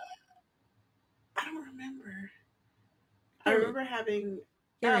 I don't remember. I remember having.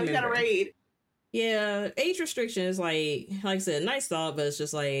 You got a raid. Yeah, age restriction is like I said, nice thought, but it's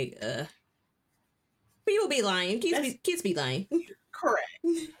just like, people be lying. Kids be lying.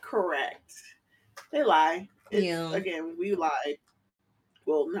 Correct. They lie. Yeah. Again, we lied.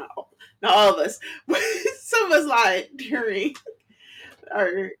 Well, not all of us. Some of us lied during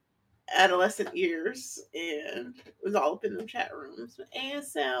our adolescent years, and it was all up in the chat rooms.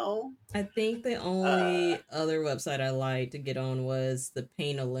 ASL. I think the only other website I liked to get on was the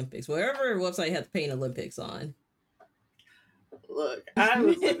Pain Olympics. Wherever website had the Pain Olympics on. Look, I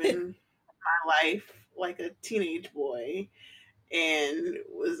was living my life like a teenage boy and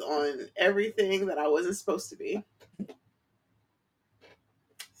was on everything that I wasn't supposed to be.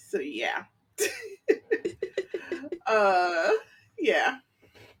 So yeah. Yeah.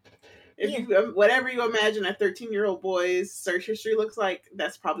 If you whatever you imagine a 13-year-old boy's search history looks like,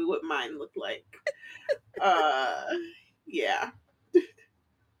 that's probably what mine looked like. Yeah.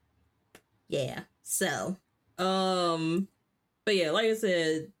 Yeah. So, but yeah, like I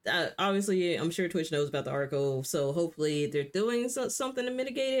said, obviously, I'm sure Twitch knows about the article, so hopefully they're doing something to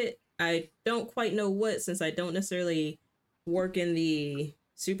mitigate it. I don't quite know what, since I don't necessarily work in the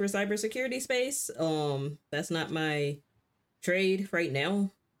super cybersecurity space. That's not my trade right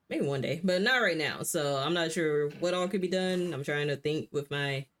now. Maybe one day, but not right now. So I'm not sure what all could be done. I'm trying to think with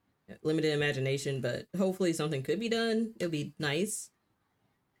my limited imagination, but hopefully something could be done. It'll be nice.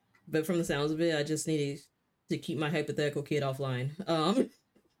 But from the sounds of it, I just need to keep my hypothetical kid offline. If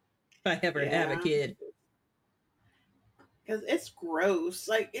I ever have a kid. Because it's gross.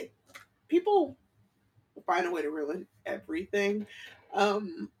 Like, people find a way to ruin everything.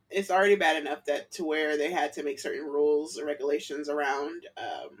 It's already bad enough that to where they had to make certain rules and regulations around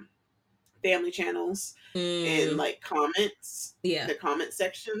family channels and like comments. Yeah. The comment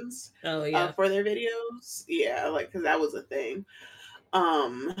sections. Oh, yeah. For their videos. Yeah, like, because that was a thing.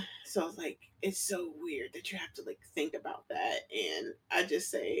 So it's like, it's so weird that you have to like think about that. And I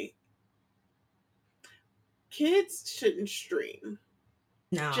just say, kids shouldn't stream.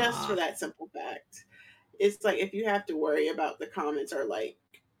 Nah. Just for that simple fact. It's like, if you have to worry about the comments or like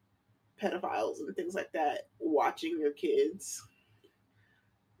pedophiles and things like that watching your kids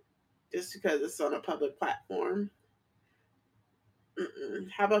just because it's on a public platform,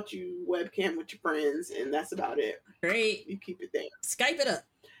 How about you webcam with your friends and that's about it? Great. You keep it there. Skype it up.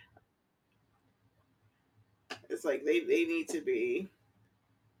 It's like they need to be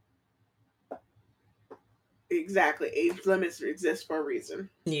exactly age limits exist for a reason.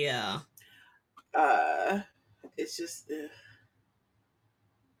 Yeah. It's just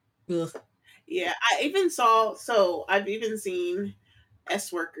Ugh. yeah. I've even seen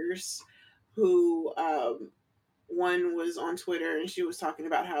S workers who one was on Twitter and she was talking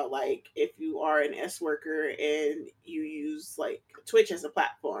about how like if you are an S worker and you use like Twitch as a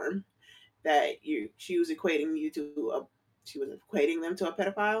platform that she was equating them to a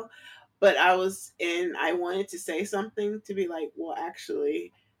pedophile. But I wanted to say something to be like, well,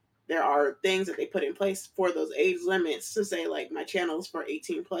 actually, there are things that they put in place for those age limits to say like my channel is for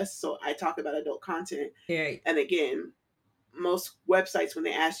 18 plus, so I talk about adult content. Right. And again, most websites when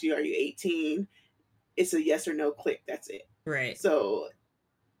they ask you are you 18, it's a yes or no click. That's it. Right. So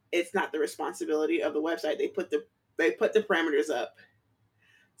it's not the responsibility of the website. They put the parameters up.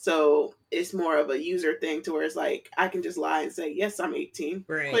 So it's more of a user thing to where it's like I can just lie and say, yes, I'm 18.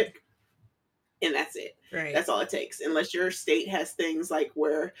 Right. Click. And that's it. Right. That's all it takes. Unless your state has things like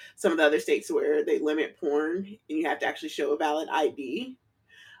where some of the other states where they limit porn and you have to actually show a valid ID.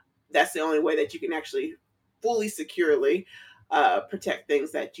 That's the only way that you can actually fully securely protect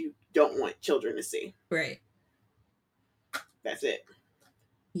things that you don't want children to see. Right. That's it.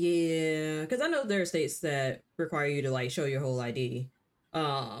 Yeah, because I know there are states that require you to like show your whole ID,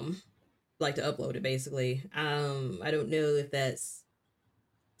 like to upload it basically. I don't know if that's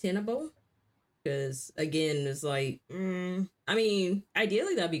tenable because again, it's like, I mean,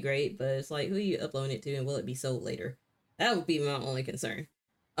 ideally that'd be great, but it's like who you uploading it to and will it be sold later? That would be my only concern.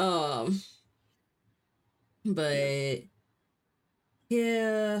 But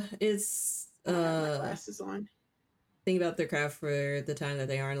yeah, it's I have my glasses on. Think about their craft for the time that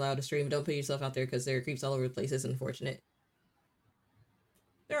they aren't allowed to stream. Don't put yourself out there because there are creeps all over the place. It's unfortunate.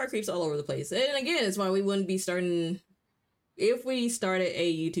 There are creeps all over the place. And again, it's why we wouldn't be starting. If we started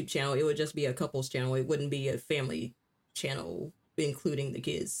a YouTube channel, it would just be a couples channel. It wouldn't be a family channel, including the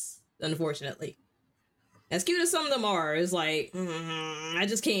kids, unfortunately. As cute as some of them are, it's like, I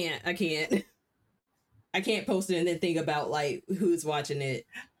just can't. I can't post it and then think about like who's watching it.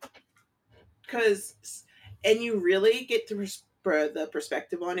 And you really get the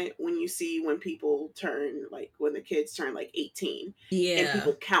perspective on it when you see when people turn like when the kids turn like 18, and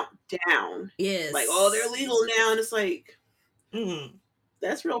people count down. Yes, like oh they're legal now, and it's like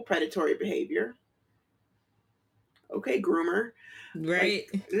that's real predatory behavior. Okay, groomer, right?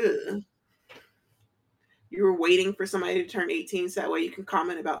 Like, you were waiting for somebody to turn 18 so that way you can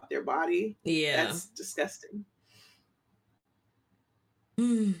comment about their body. Yeah, that's disgusting.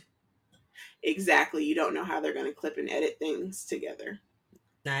 Exactly. You don't know how they're going to clip and edit things together.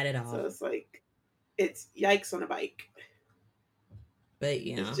 Not at all. So it's like, it's yikes on a bike. But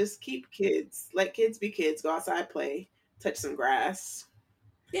yeah, it's just let kids be kids. Go outside, play, touch some grass.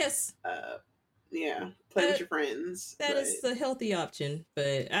 Yes. Yeah, play with your friends. That is the healthy option.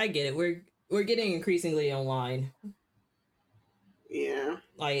 But I get it. We're getting increasingly online. Yeah.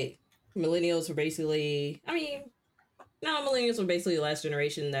 Like millennials were basically. I mean, no, millennials were basically the last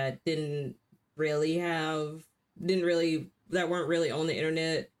generation that that weren't really on the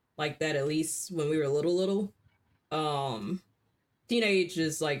internet like that, at least when we were little. Teenage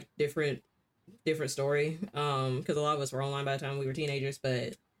is like different story. Because a lot of us were online by the time we were teenagers,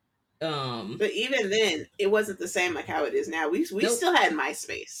 but even then it wasn't the same like how it is now. We still had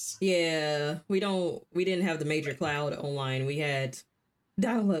MySpace. Yeah, we didn't have the major cloud online. We had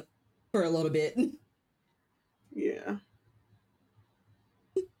dial up for a little bit. Yeah.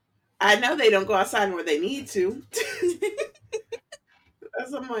 I know they don't go outside where they need to.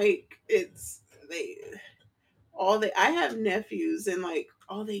 As I'm like, I have nephews and like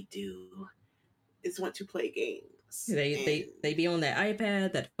all they do is want to play games. They be on that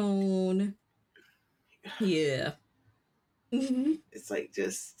iPad, that phone. Yeah. It's like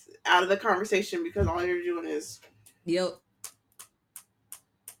just out of the conversation because all you're doing is Yep.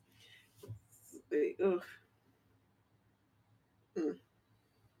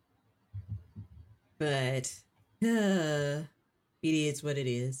 But it is what it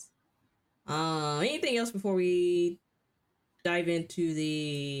is. Anything else before we dive into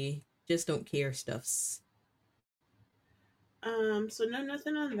the just don't care stuffs? So no,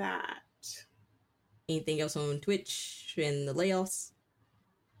 nothing on that. Anything else on Twitch and the layoffs?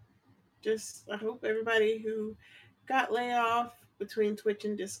 Just I hope everybody who got laid off between Twitch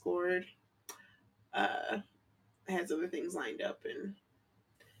and Discord has other things lined up and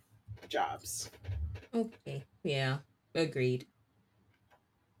jobs. Okay. Yeah. Agreed.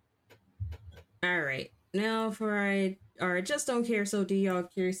 All right. Now for our Just Don't Care, So Do Y'all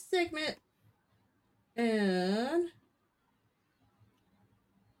Care segment. And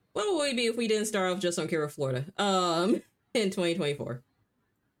what would we be if we didn't start off Just Don't Care with Florida? In 2024.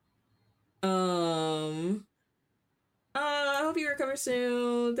 I hope you recover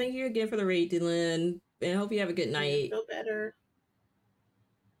soon. Thank you again for the raid, Dylan. And I hope you have a good night. Feel better.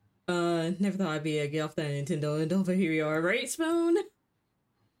 Never thought I'd be a get off that Nintendo and but here you are, right, Spoon?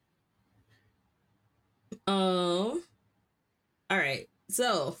 All right.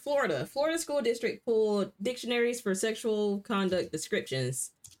 So, Florida school district pulled dictionaries for sexual conduct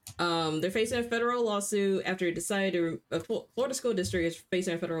descriptions. They're facing a federal lawsuit after it decided to. Florida school district is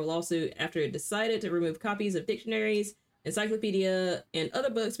facing a federal lawsuit after it decided to remove copies of dictionaries, encyclopedia, and other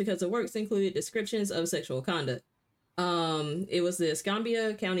books because the works included descriptions of sexual conduct. It was the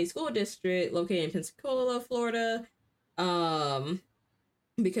Escambia County School District located in Pensacola, Florida.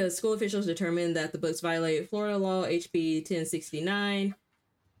 Because school officials determined that the books violate Florida law HB 1069.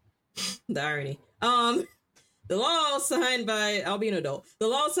 The irony. The law signed by, I'll be an adult. The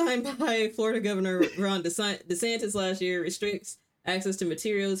law signed by Florida Governor Ron DeSantis last year restricts access to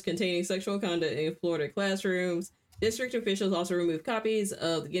materials containing sexual conduct in Florida classrooms. District officials also removed copies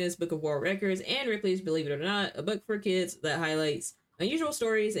of the Guinness Book of World Records and Ripley's Believe It or Not, a book for kids that highlights unusual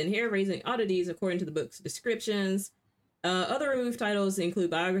stories and hair-raising oddities according to the book's descriptions. Other removed titles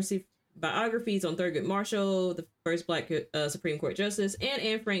include biographies on Thurgood Marshall, the first Black Supreme Court Justice, and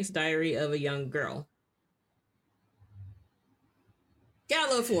Anne Frank's Diary of a Young Girl.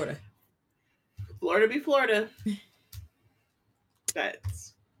 Gotta love Florida. Florida be Florida.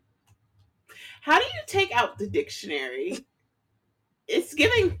 That's. How do you take out the dictionary? It's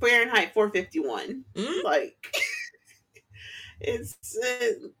giving Fahrenheit 451. Like, it's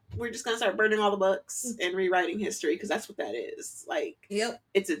we're just gonna start burning all the books and rewriting history because that's what that is. Like, yep,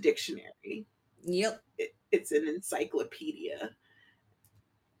 it's a dictionary. Yep, it's an encyclopedia.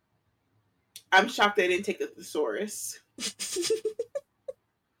 I'm shocked they didn't take the thesaurus.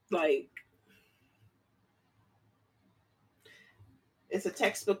 Like, it's a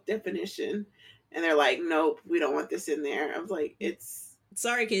textbook definition, and they're like, nope, we don't want this in there. I was like, it's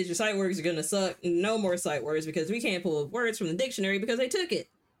sorry, kids, your sight words are gonna suck. No more sight words because we can't pull words from the dictionary because they took it.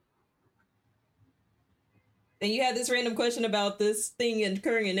 And you had this random question about this thing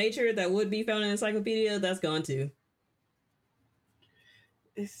occurring in nature that would be found in an encyclopedia. That's gone too.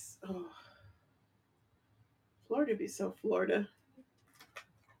 It's Florida be so Florida.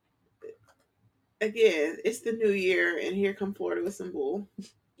 Again, it's the new year, and here come Florida with some bull.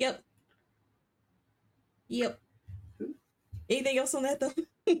 Yep. Anything else on that though?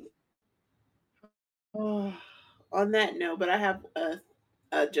 On that note, but I have a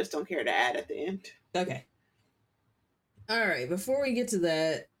just don't care to add at the end. Okay. All right. Before we get to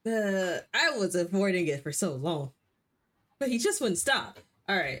that, I was avoiding it for so long, but he just wouldn't stop.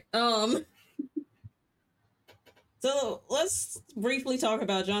 All right. So let's briefly talk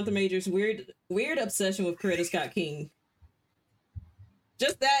about Jonathan Majors' weird obsession with Coretta Scott King.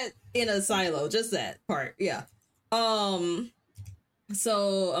 Just that in a silo, just that part, yeah.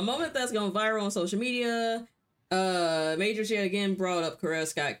 So a moment that's gone viral on social media. Majors yet again brought up Coretta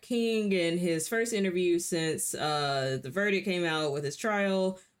Scott King in his first interview since the verdict came out with his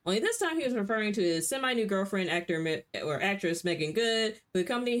trial. Only this time he was referring to his semi-new girlfriend, actress Megan Good, who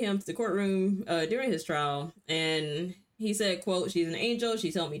accompanied him to the courtroom during his trial. And he said, quote, "She's an angel.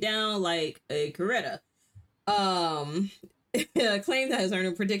 She's held me down like a Coretta." A claim that has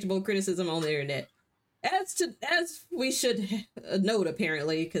earned predictable criticism on the internet. As we should note,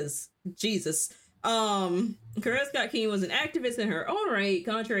 apparently, because Jesus. Coretta Scott King was an activist in her own right,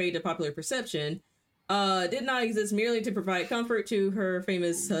 contrary to popular perception. Did not exist merely to provide comfort to her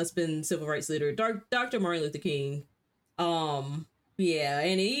famous husband, civil rights leader, Dr. Martin Luther King. Yeah,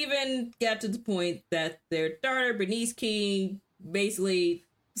 and it even got to the point that their daughter, Bernice King, basically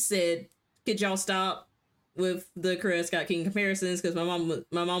said, "Could y'all stop with the Coretta Scott King comparisons? Because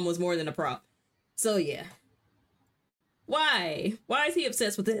my mom was more than a prop." So yeah, why is he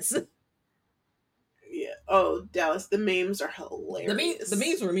obsessed with this? Yeah. Oh, Dallas, the memes are hilarious. The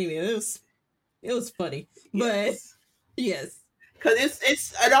memes were memeing. It was funny, but yes, because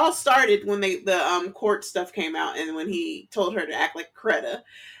it all started when the court stuff came out, and when he told her to act like Coretta,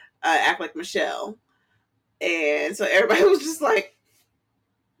 act like Michelle, and so everybody was just like,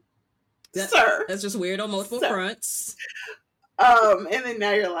 "Sir, that's just weird on multiple fronts." And then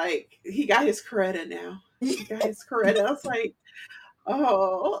now you're like, he got his Coretta now. He got his Coretta. I was like,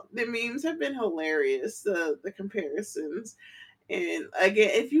 oh, the memes have been hilarious. The comparisons. And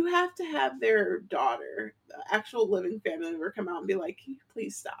again, if you have to have their daughter, the actual living family member, come out and be like, "Can you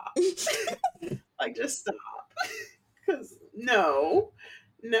please stop? Like, just stop." Because no,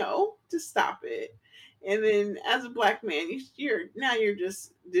 just stop it. And then, as a black man, you're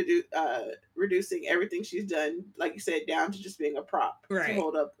just reducing everything she's done, like you said, down to just being a prop to Right.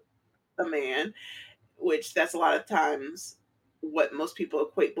 hold up a man, which that's a lot of times what most people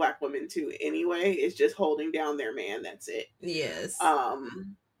equate black women to anyway, is just holding down their man. That's it. Yes.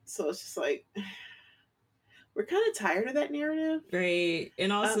 So it's just like we're kind of tired of that narrative. Right.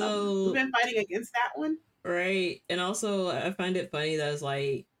 And We've also, been fighting against that one. right. And also, I find it funny that it's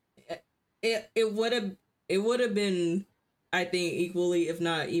like it would have been, I think, equally, if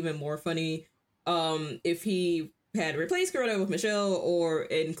not even more funny, if he had replaced Corona with Michelle or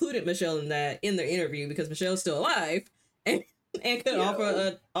included Michelle in the interview, because Michelle's still alive and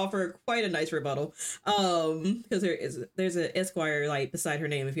could offer quite a nice rebuttal. Because there's an Esquire like beside her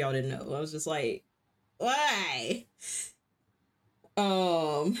name, if y'all didn't know. I was just like, why?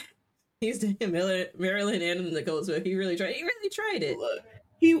 He's dating Marilyn and Nicole, so he really tried it. Look,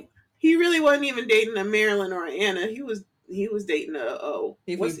 he really wasn't even dating a Marilyn or an Anna. He was dating Elon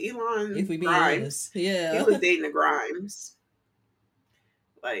If we being Grimes. honest, yeah, He was dating a Grimes.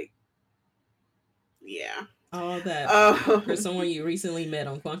 Like, yeah, all that for someone you recently met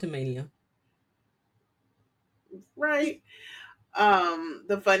on Quantumania, right?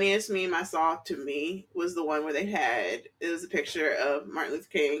 The funniest meme I saw to me was the one where it was a picture of Martin Luther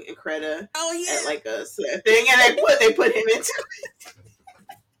King and Greta at like a thing, and they put him into it.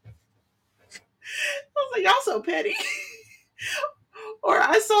 I was like, y'all so petty. Or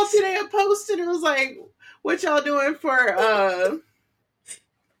I saw today a post and it was like, what y'all doing for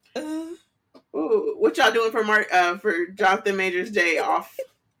what y'all doing for Jonathan Major's day off?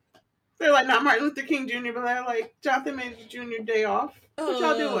 They're like, not Martin Luther King Jr., but they're like, Jonathan Major Jr. day off. What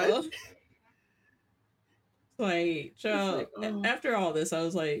y'all doing? Like, child, after all this, I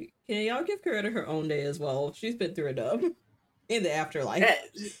was like, can y'all give Coretta her own day as well? She's been through enough in the afterlife.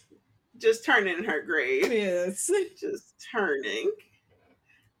 Just turning in her grave. Yes. Just turning.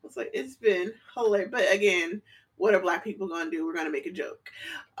 It's like, it's been hilarious. But again, what are black people going to do? We're going to make a joke.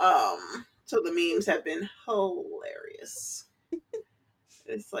 So the memes have been hilarious.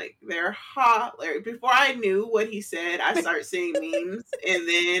 It's like, they're hilarious. Before I knew what he said, I started seeing memes. And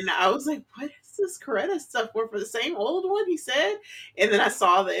then I was like, what is this Coretta stuff for the same old one he said? And then I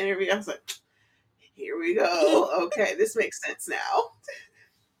saw the interview. I was like, here we go. Okay, this makes sense now.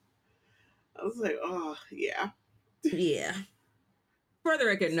 I was like, oh, yeah. Yeah. For the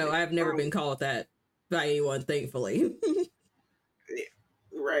record, no, I've never been called that by anyone, thankfully. Yeah,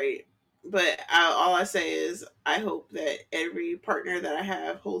 right. But all I say is, I hope that every partner that I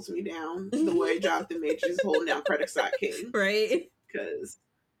have holds me down the way Jonathan Majors is holding down Credit Stock King. Right. Because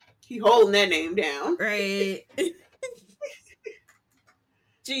he holding that name down. Right.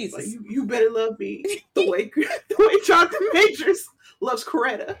 Jesus. Like, you better love me the way Jonathan Majors loves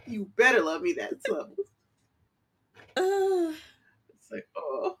Coretta. You better love me that level. It's like,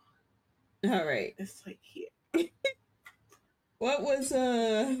 oh. All right. It's like, yeah. What was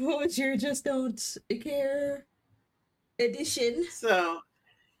your Just Don't Care edition? So,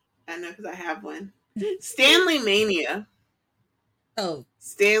 I know because I have one. Stanley Mania. Oh.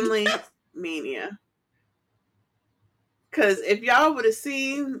 Stanley Mania. Because if y'all would have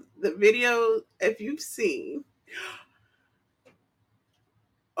seen the video, if you've seen,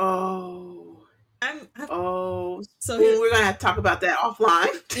 so we're gonna have to talk about that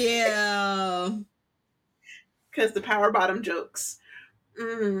offline. Yeah, because the power bottom jokes.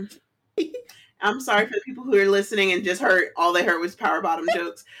 I'm sorry for the people who are listening and just all they heard was power bottom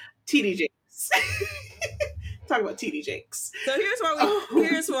jokes. TD Jakes. Talk about TD Jakes. So here's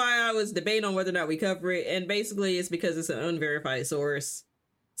why I was debating on whether or not we cover it, and basically it's because it's an unverified source.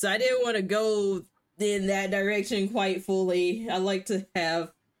 So I didn't want to go in that direction quite fully. I like to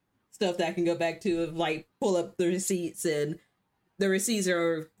have stuff that I can go back to, like pull up the receipts, and the receipts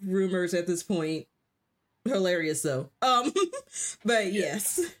are rumors at this point. Hilarious though. But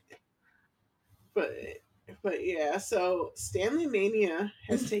yes. But yeah, so Stanley Mania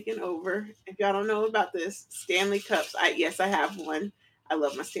has taken over. If y'all don't know about this, Stanley Cups. I have one. I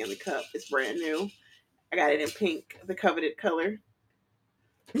love my Stanley Cup. It's brand new. I got it in pink, the coveted color.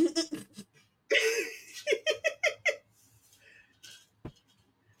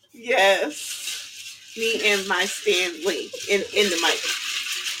 Yes. Me and my Stanley in the mic.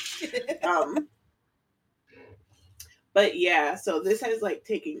 But yeah, so this has like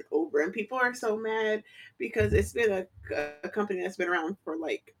taken over, and people are so mad because it's been a company that's been around for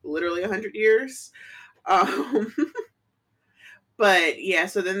like literally 100 years. But yeah,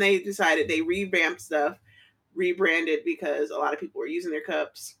 so then they decided they revamped stuff, rebranded because a lot of people were using their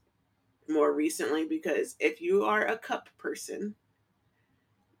cups more recently. Because if you are a cup person,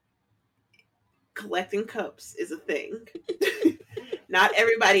 collecting cups is a thing. Not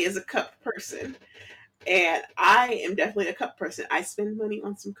everybody is a cup person. And I am definitely a cup person. I spend money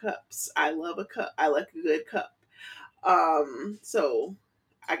on some cups. I love a cup. I like a good cup. So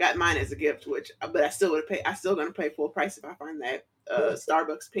I got mine as a gift, but I still would pay. I still gonna pay full price if I find that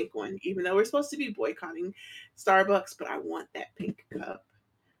Starbucks pink one. Even though we're supposed to be boycotting Starbucks, but I want that pink cup.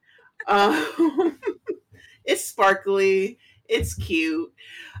 Um, it's sparkly. It's cute.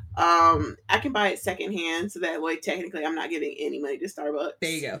 I can buy it secondhand, so that way technically I'm not giving any money to Starbucks.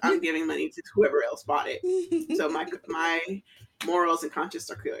 There you go. I'm giving money to whoever else bought it. So my morals and conscience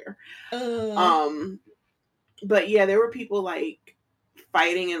are clear. But yeah, there were people like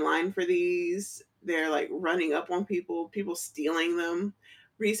fighting in line for these. They're like running up on people stealing them.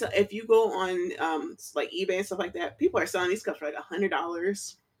 If you go on like eBay and stuff like that, people are selling these cups for like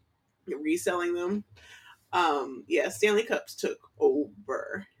 $100. Reselling them. Yeah, Stanley Cups took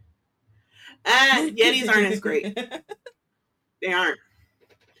over. And Yetis aren't as great. They aren't.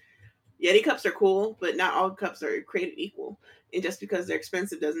 Yeti cups are cool, but not all cups are created equal. And just because they're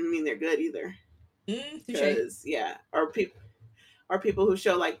expensive doesn't mean they're good either. Because yeah, or people who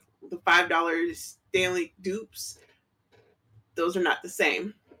show like the $5 Stanley dupes, those are not the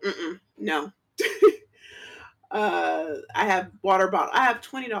same. No. I have I have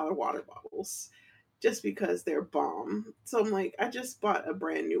 $20 water bottles just because they're bomb. So I'm like, I just bought a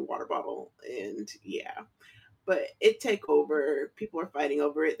brand new water bottle, and yeah. But it take over. People are fighting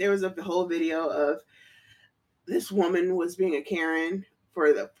over it. There was a whole video of this woman was being a Karen for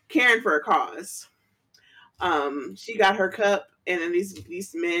a cause. She got her cup, and then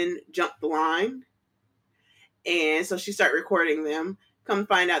these men jumped the line, and so she started recording them. Come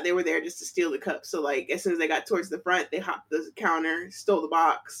find out they were there just to steal the cup. So like as soon as they got towards the front, they hopped the counter, stole the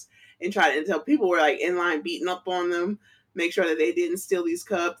box, and tried to. Until people were like in line beating up on them, make sure that they didn't steal these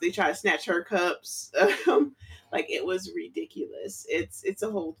cups. They tried to snatch her cups. Like it was ridiculous. It's a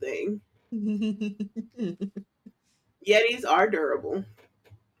whole thing. Yetis are durable,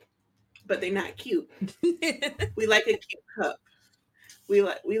 but they're not cute. We like a cute cup. We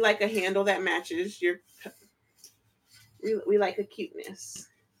like a handle that matches your cup. We like a cuteness.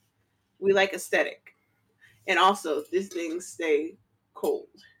 We like aesthetic. And also, these things stay cold.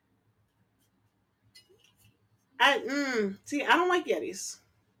 I don't like Yetis.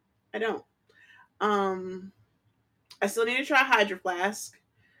 I don't. I still need to try Hydro Flask.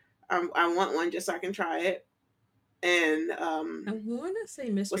 I want one just so I can try it. And I want to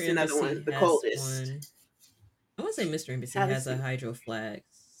say Mr. What's Embassy another one? The has coldest. one. I want to say Mr. Embassy has a Hydro Flask.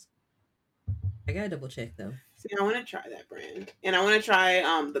 I gotta double check though. See, I want to try that brand, and I want to try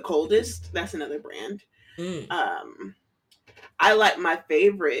the coldest. That's another brand. I like my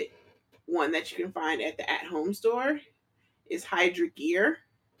favorite one that you can find at the at-home store is Hydro Gear.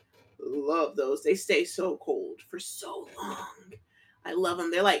 Love those. They stay so cold for so long. I love them.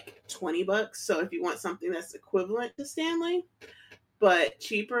 They're like $20. So if you want something that's equivalent to Stanley, but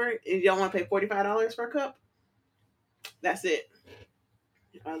cheaper, and you don't want to pay $45 for a cup, that's it.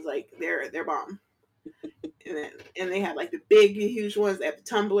 I was like, they're bomb. And they have like the big, huge ones. They have the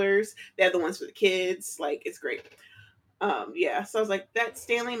tumblers. They have the ones for the kids. Like it's great. Yeah. So I was like, that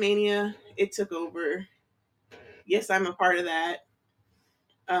Stanley Mania, it took over. Yes, I'm a part of that.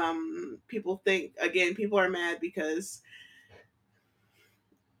 People are mad because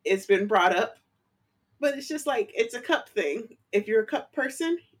it's been brought up, but it's just like, it's a cup thing. If you're a cup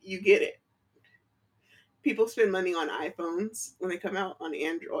person, you get it. People spend money on iPhones when they come out, on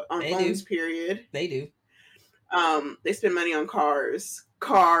Android, on phones, period. They do. They spend money on cars,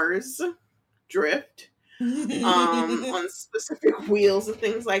 drift, on specific wheels and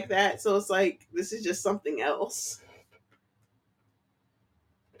things like that. So it's like, this is just something else.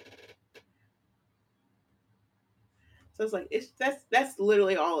 So it's like, that's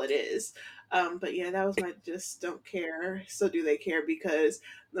literally all it is. But yeah, that was my just don't care. So do they care? Because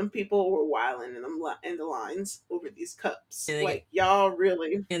them people were wilding in the lines over these cups. Like, y'all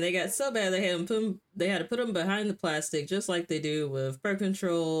really. And they got so bad they had to put them behind the plastic, just like they do with birth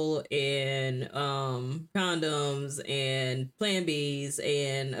control and condoms and Plan Bs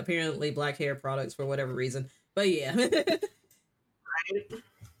and apparently black hair products for whatever reason. But yeah. Right.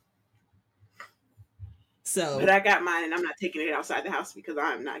 So, but I got mine, and I'm not taking it outside the house because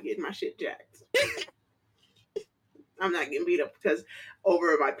I'm not getting my shit jacked. I'm not getting beat up because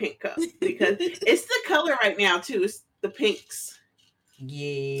over my pink cup, because it's the color right now too. It's the pinks.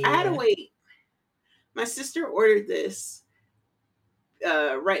 Yeah, I had to wait. My sister ordered this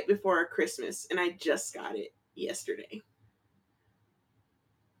right before Christmas, and I just got it yesterday.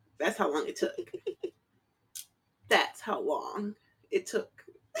 That's how long it took. That's how long it took.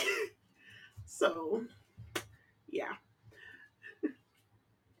 So, yeah.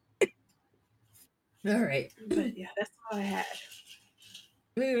 All right. But yeah, that's all I had.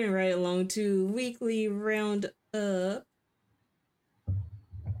 Moving right along to weekly roundup. Um,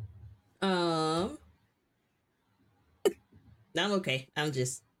 I'm okay. I'm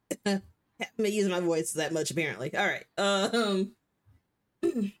just haven't been using my voice that much apparently. All right.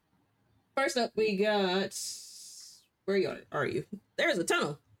 First up we got, where are you? There's a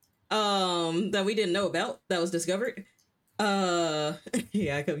tunnel. That we didn't know about that was discovered. Yeah,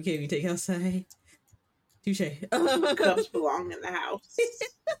 I can't even take outside. Touche. Cups belong in the house.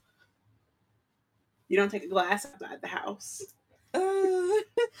 You don't take a glass outside the house. All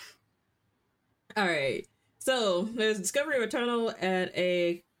right. So there's a discovery of a tunnel at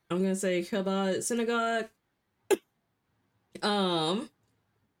a, I'm gonna say, Chabad synagogue. So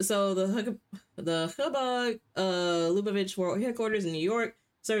the Chabad Lubavitch World Headquarters in New York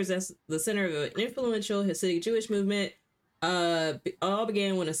serves as the center of an influential Hasidic Jewish movement. All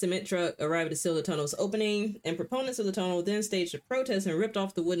began when a cement truck arrived to seal the tunnel's opening, and proponents of the tunnel then staged a protest and ripped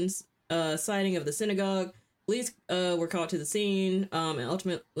off the wooden siding of the synagogue. Police were called to the scene and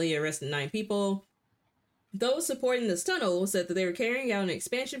ultimately arrested 9 people. Those supporting this tunnel said that they were carrying out an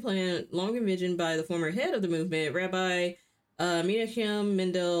expansion plan long envisioned by the former head of the movement, Rabbi Menachem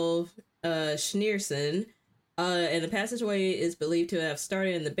Mendel Schneerson, and the passageway is believed to have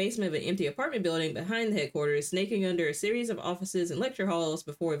started in the basement of an empty apartment building behind the headquarters, snaking under a series of offices and lecture halls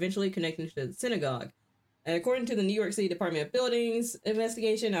before eventually connecting to the synagogue. And according to the New York City Department of Buildings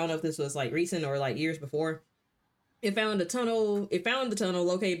investigation, I don't know if this was like recent or like years before, it found the tunnel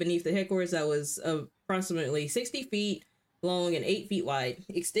located beneath the headquarters that was approximately 60 feet long and 8 feet wide,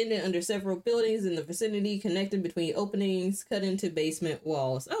 extended under several buildings in the vicinity, connected between openings cut into basement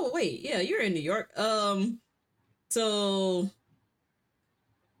walls. Oh wait, yeah, you're in New York. So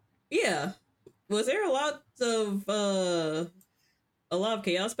yeah, was there a lot of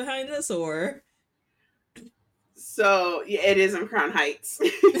chaos behind this, or? So yeah, it is in Crown Heights.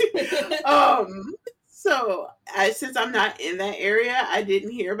 So since I'm not in that area, I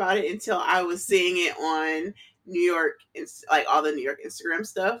didn't hear about it until I was seeing it on New York, like all the New York Instagram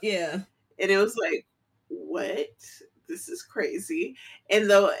stuff. Yeah, and it was like, what? This is crazy. And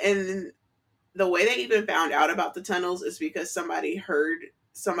the way they even found out about the tunnels is because somebody heard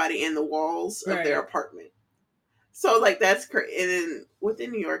somebody in the walls of their apartment. So like that's crazy. And then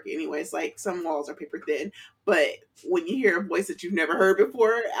within New York, anyways, like some walls are paper thin, but when you hear a voice that you've never heard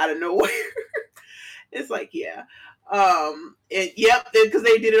before out of nowhere, it's like, yeah. Yep, because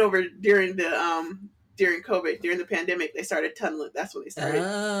they did it over during COVID, during the pandemic. They started tunneling. That's when they started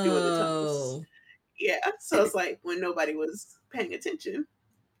doing the tunnels. Yeah, so it's like when nobody was paying attention.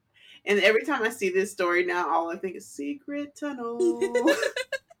 And every time I see this story now, all I think is secret tunnel,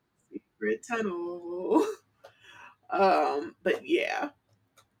 secret tunnel. But yeah,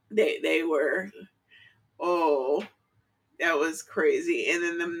 they were, oh, that was crazy. And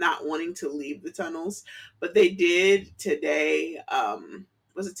then them not wanting to leave the tunnels, but they did today.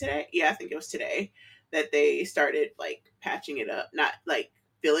 Was it today? Yeah, I think it was today that they started like patching it up, not like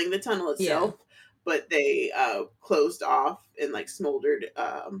filling the tunnel itself, but they closed off and like smoldered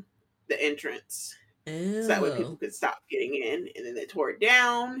the entrance, so that way people could stop getting in. And then they tore it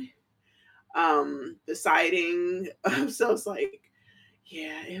down, the siding. So it's like,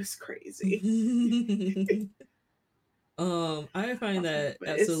 yeah, it was crazy. I find that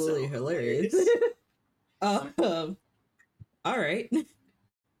absolutely so hilarious. All right. Cool.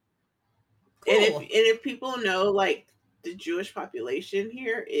 And if people know, like, the Jewish population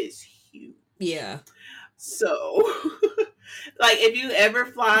here is huge. Yeah. So, like, if you ever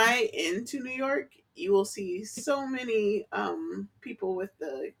fly into New York, you will see so many people with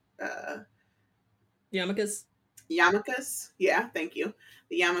the yarmulkes. Yeah, thank you.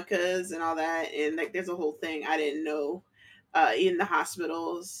 The yarmulkes and all that, and like, there's a whole thing I didn't know. In the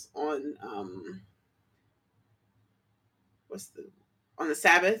hospitals on on the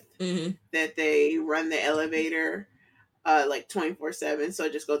Sabbath, that they run the elevator like 24/7, so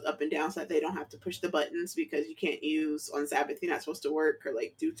it just goes up and down, so that they don't have to push the buttons, because you can't use on Sabbath. You're not supposed to work or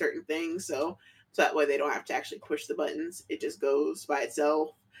like do certain things, so that way they don't have to actually push the buttons. It just goes by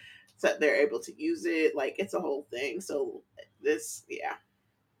itself, so that they're able to use it. Like, it's a whole thing. So this, yeah,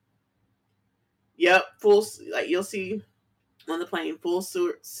 yep, full, like, you'll see on the plane full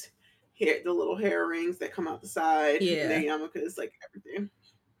suits, hair, the little hair rings that come out the side, the yarmulkes, like everything,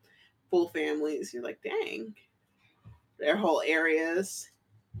 full families. You're like, dang, their whole areas.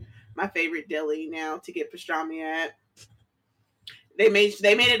 My favorite deli now to get pastrami at. They made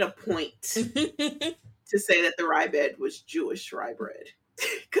it a point to say that the rye bread was Jewish rye bread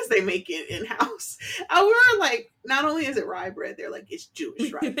because they make it in house. And we were like, not only is it rye bread, they're like, it's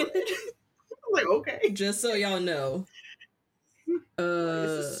Jewish rye bread. I'm like, okay. Just so y'all know,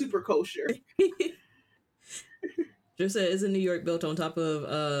 this is super kosher. Just said, isn't New York built on top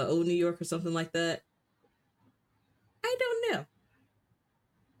of old New York or something like that? I don't know.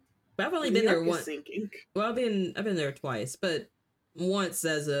 But I've only been there once. Well, I've been there twice, but once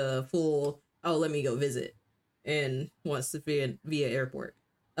as a full, oh, let me go visit, and once via airport.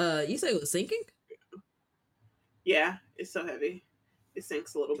 You say it was sinking? Yeah, it's so heavy. It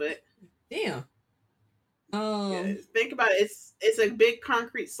sinks a little bit. Damn. Yeah, think about it. It's a big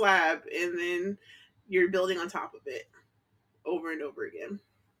concrete slab, and then you're building on top of it over and over again.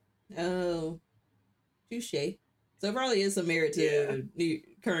 Oh, touche. So it probably is some merit to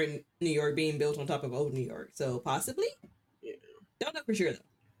current New York being built on top of old New York. So possibly? Yeah. Don't know for sure,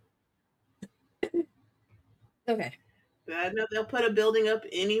 though. Okay. But I know they'll put a building up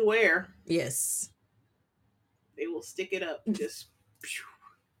anywhere. Yes. They will stick it up. Just.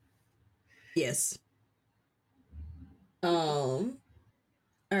 Yes. All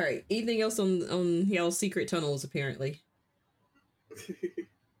right. Anything else on y'all's secret tunnels, apparently?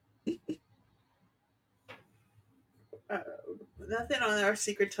 Nothing on our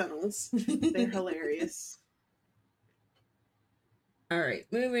secret tunnels. They're hilarious. All right,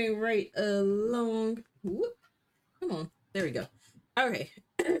 moving right along. Whoop. Come on, there we go. Okay.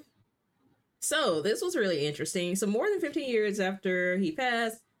 So this was really interesting. So more than 15 years after he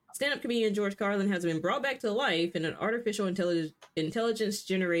passed, stand-up comedian George Carlin has been brought back to life in an artificial intelligence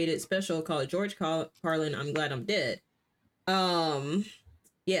generated special called George Carlin, I'm Glad I'm Dead.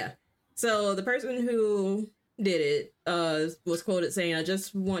 Yeah. So the person who did it was quoted saying, I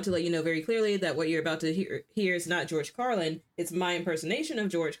just want to let you know very clearly that what you're about to hear is not George Carlin. It's my impersonation of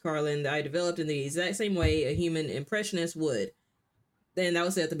George Carlin that I developed in the exact same way a human impressionist would. Then that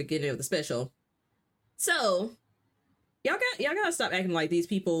was at the beginning of the special. So y'all gotta stop acting like these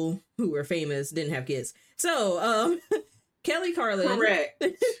people who were famous didn't have kids. So Kelly Carlin, correct.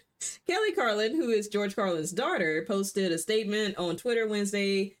 Kelly Carlin, who is George Carlin's daughter, posted a statement on Twitter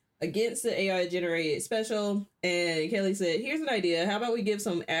Wednesday against the AI generated special, and Kelly said, here's an idea, how about we give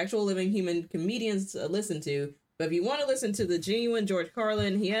some actual living human comedians a listen to, but if you want to listen to the genuine George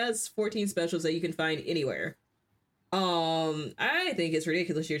Carlin, he has 14 specials that you can find anywhere. I think it's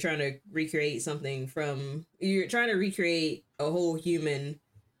ridiculous you're trying to recreate a whole human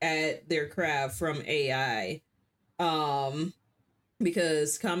at their craft from AI.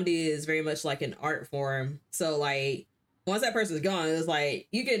 Because comedy is very much like an art form. So like once that person's gone, it's like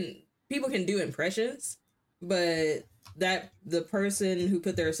people can do impressions, but that the person who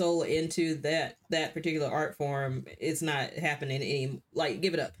put their soul into that particular art form, it's not happening any, like,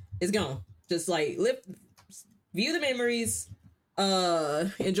 give it up. It's gone. Just like view the memories,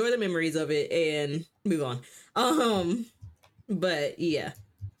 enjoy the memories of it, and move on. But yeah.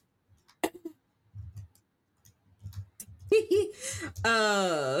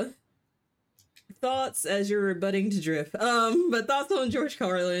 Thoughts as you're rebutting to drift. But thoughts on George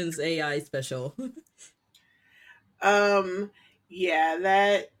Carlin's AI special. Yeah,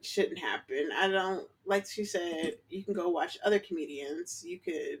 that shouldn't happen. I don't, like she said, you can go watch other comedians. You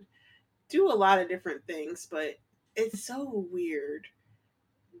could do a lot of different things, but it's so weird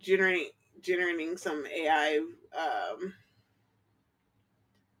generating some AI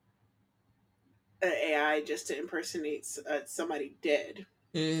just to impersonate somebody dead.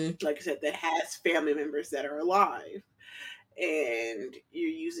 Like I said, that has family members that are alive, and you're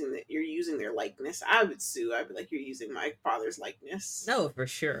using their likeness. I would sue. I'd be like, you're using my father's likeness. No, for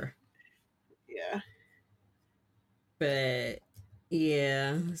sure. Yeah. But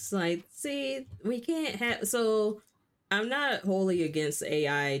yeah, it's like, see, we can't have. So I'm not wholly against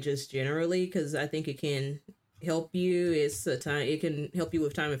AI just generally, because I think it can help you. It can help you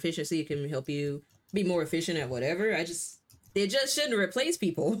with time efficiency. It can help you be more efficient at whatever. It just shouldn't replace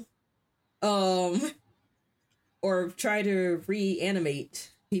people. Or try to reanimate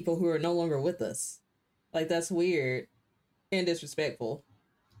people who are no longer with us. Like, that's weird and disrespectful.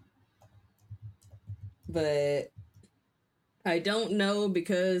 But I don't know,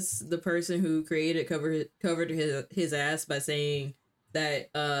 because the person who created covered his ass by saying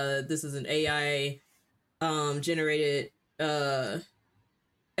that this is an AI generated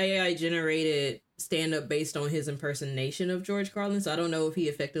stand-up based on his impersonation of George Carlin. So I don't know if he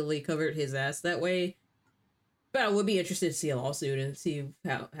effectively covered his ass that way. But I would be interested to see a lawsuit and see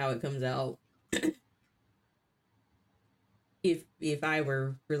how it comes out. if I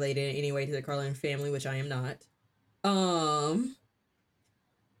were related in any way to the Carlin family, which I am not.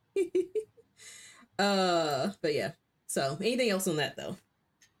 But yeah. So anything else on that though?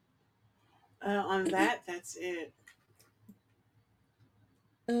 On that, that's it.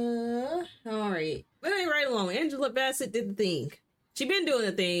 All right. Moving right along. Angela Bassett did the thing. She been doing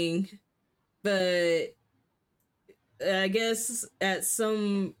the thing, but I guess at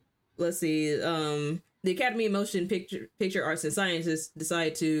some, let's see, the Academy of Motion Picture Arts and Sciences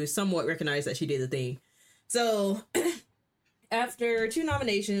decided to somewhat recognize that she did the thing. So after 2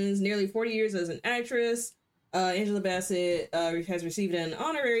 nominations, nearly 40 years as an actress, Angela Bassett has received an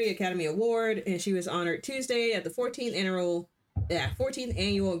honorary Academy Award, and she was honored Tuesday at the 14th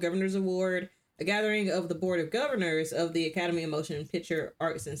annual Governors Award, a gathering of the Board of Governors of the Academy of Motion Picture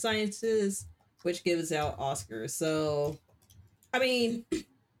Arts and Sciences, which gives out Oscars. So, I mean,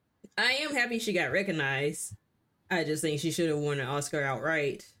 I am happy she got recognized. I just think she should have won an Oscar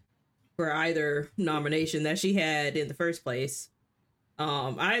outright for either nomination that she had in the first place.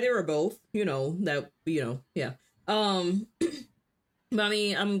 Either or both, yeah. But I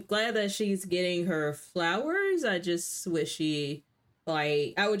mean, I'm glad that she's getting her flowers. I just wish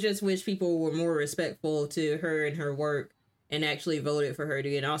I would just wish people were more respectful to her and her work and actually voted for her to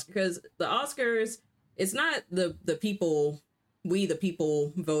get an Oscar. Because the Oscars, it's not the people, we the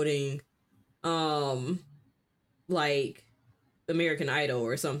people voting, like American Idol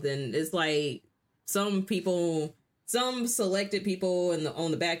or something. It's like some selected people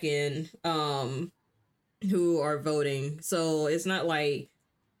on the back end, who are voting. So it's not like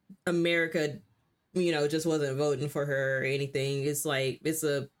America, just wasn't voting for her or anything. It's like it's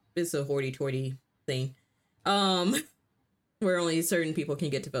a hoity-toity thing, where only certain people can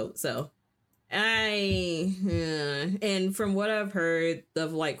get to vote. So and from what I've heard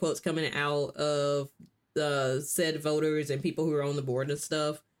of like quotes coming out of the said voters and people who are on the board and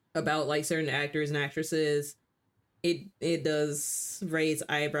stuff about like certain actors and actresses, it does raise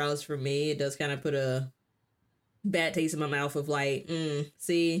eyebrows for me. It does kind of put a bad taste in my mouth of like,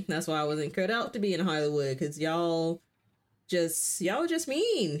 see, that's why I wasn't cut out to be in Hollywood, because y'all just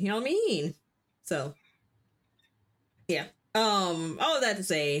mean. Y'all mean. So yeah. All of that to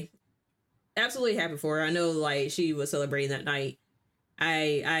say, absolutely happy for her. I know like she was celebrating that night.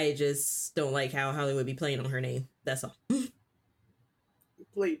 I just don't like how Hollywood be playing on her name. That's all.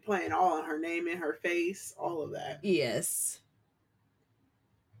 Playing all on her name and her face, all of that. Yes.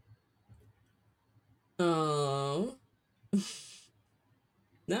 Oh.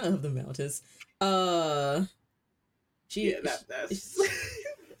 Not of the mountains. That's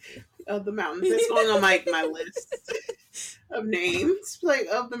of the mountains. It's going on my list of names, like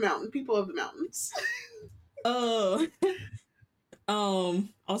of the mountain, people of the mountains. Oh.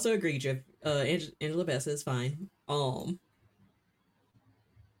 Also agree, Jeff. Angela Bassett is fine.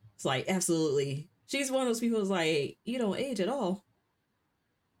 It's like absolutely. She's one of those people who's like, you don't age at all.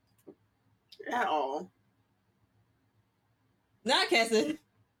 At all. Not Cassie.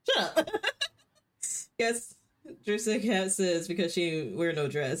 Shut up. Guess Drissa Cat says because she wear no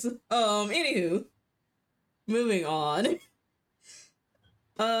dress. Anywho. Moving on.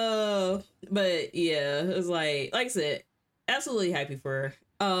 But yeah, it was like I said, absolutely happy for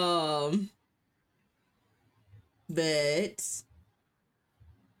her. But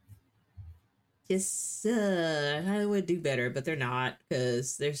just I would do better, but they're not,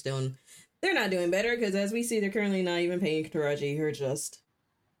 because they're not doing better, because as we see, they're currently not even paying Taraji her just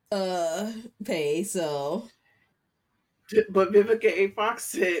pay. So, but Vivica A. Fox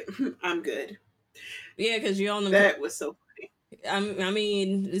said, "I'm good." Yeah, because you all know that was so funny. I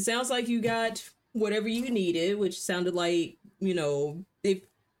mean, it sounds like you got whatever you needed, which sounded like,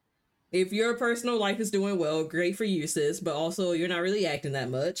 if your personal life is doing well, great for you, sis. But also, you're not really acting that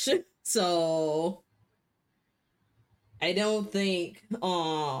much, so I don't think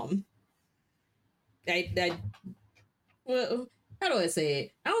well, how do I say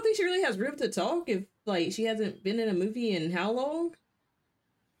it? I don't think she really has room to talk if like she hasn't been in a movie in how long?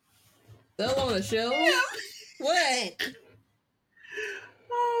 Let alone a show? Yeah. What?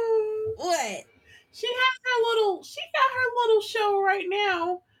 What? She got her little show right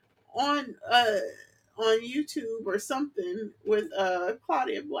now on YouTube or something with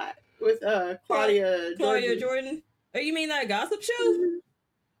Claudia Black, with Claudia Jordan. Oh, you mean that gossip show? Mm-hmm.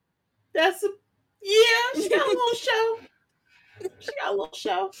 She got a little show. She got a little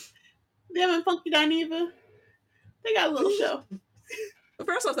show. Them and Funky Dineva, they got a little show. Well,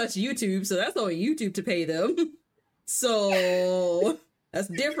 first off, that's YouTube, so that's on YouTube to pay them. So that's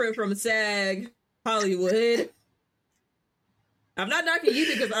different from SAG Hollywood. I'm not knocking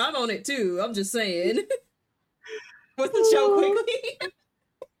YouTube because I'm on it too. I'm just saying. What's the show quickly?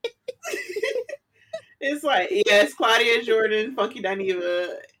 It's like, it's Claudia Jordan, Funky Dineva,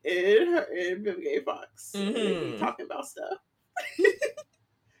 and Vivica Fox. Mm-hmm. They be talking about stuff.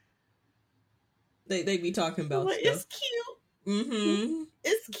 they be talking about like, stuff. It's cute. Mm-hmm.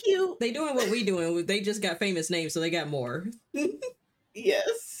 It's cute. They doing what we doing. They just got famous names, so they got more.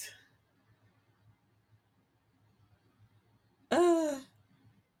 Yes.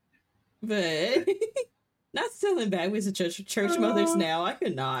 But not selling back with the church mothers now. I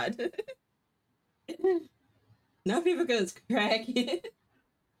could not. Not people goes cracking.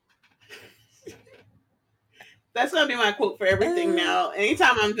 That's gonna be my quote for everything now.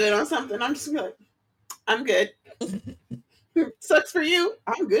 Anytime I'm good on something, I'm just like, I'm good. Sucks for you.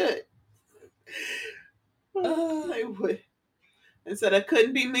 I'm good. Like, what? Instead of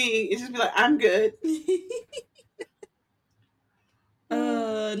couldn't be me, it's just be like, I'm good.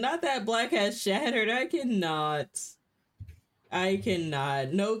 Not that black has shattered. I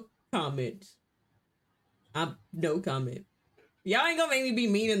cannot. No comment. No comment. Y'all ain't gonna make me be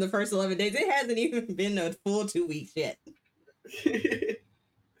mean in the first 11 days. It hasn't even been a full 2 weeks yet.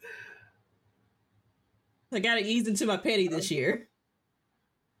 I gotta ease into my petty this year.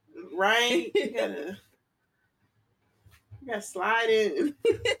 Right? You gotta slide in.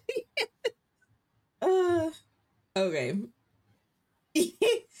 Okay.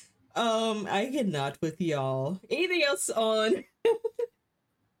 I cannot with y'all. Anything else on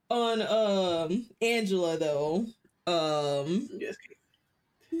Angela though? Yes.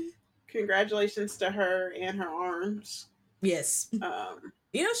 Congratulations to her and her arms. Yes.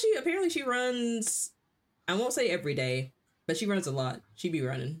 You know, she runs, I won't say every day, but she runs a lot. She be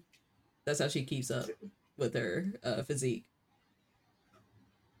running. That's how she keeps up with her physique.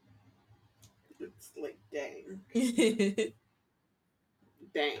 It's like, dang.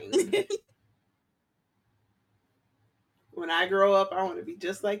 Dang. When I grow up, I want to be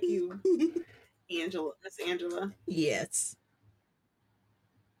just like you, Angela, Miss Angela. Yes.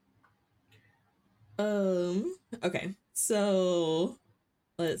 Okay. So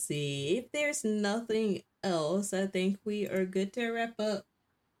let's see. If there's nothing else, I think we are good to wrap up.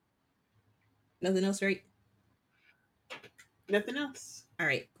 Nothing else, right? Nothing else. All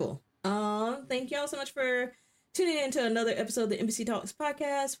right, cool. Thank y'all so much for tuning in to another episode of the Embassy Talks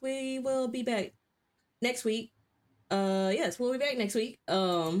podcast. We will be back next week. Yes, we'll be back next week.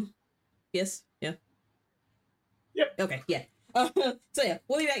 Yes, yeah. Yep. Okay, yeah. So yeah,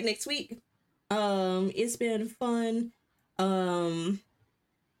 we'll be back next week. It's been fun.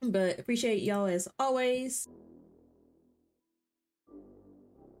 But appreciate y'all as always.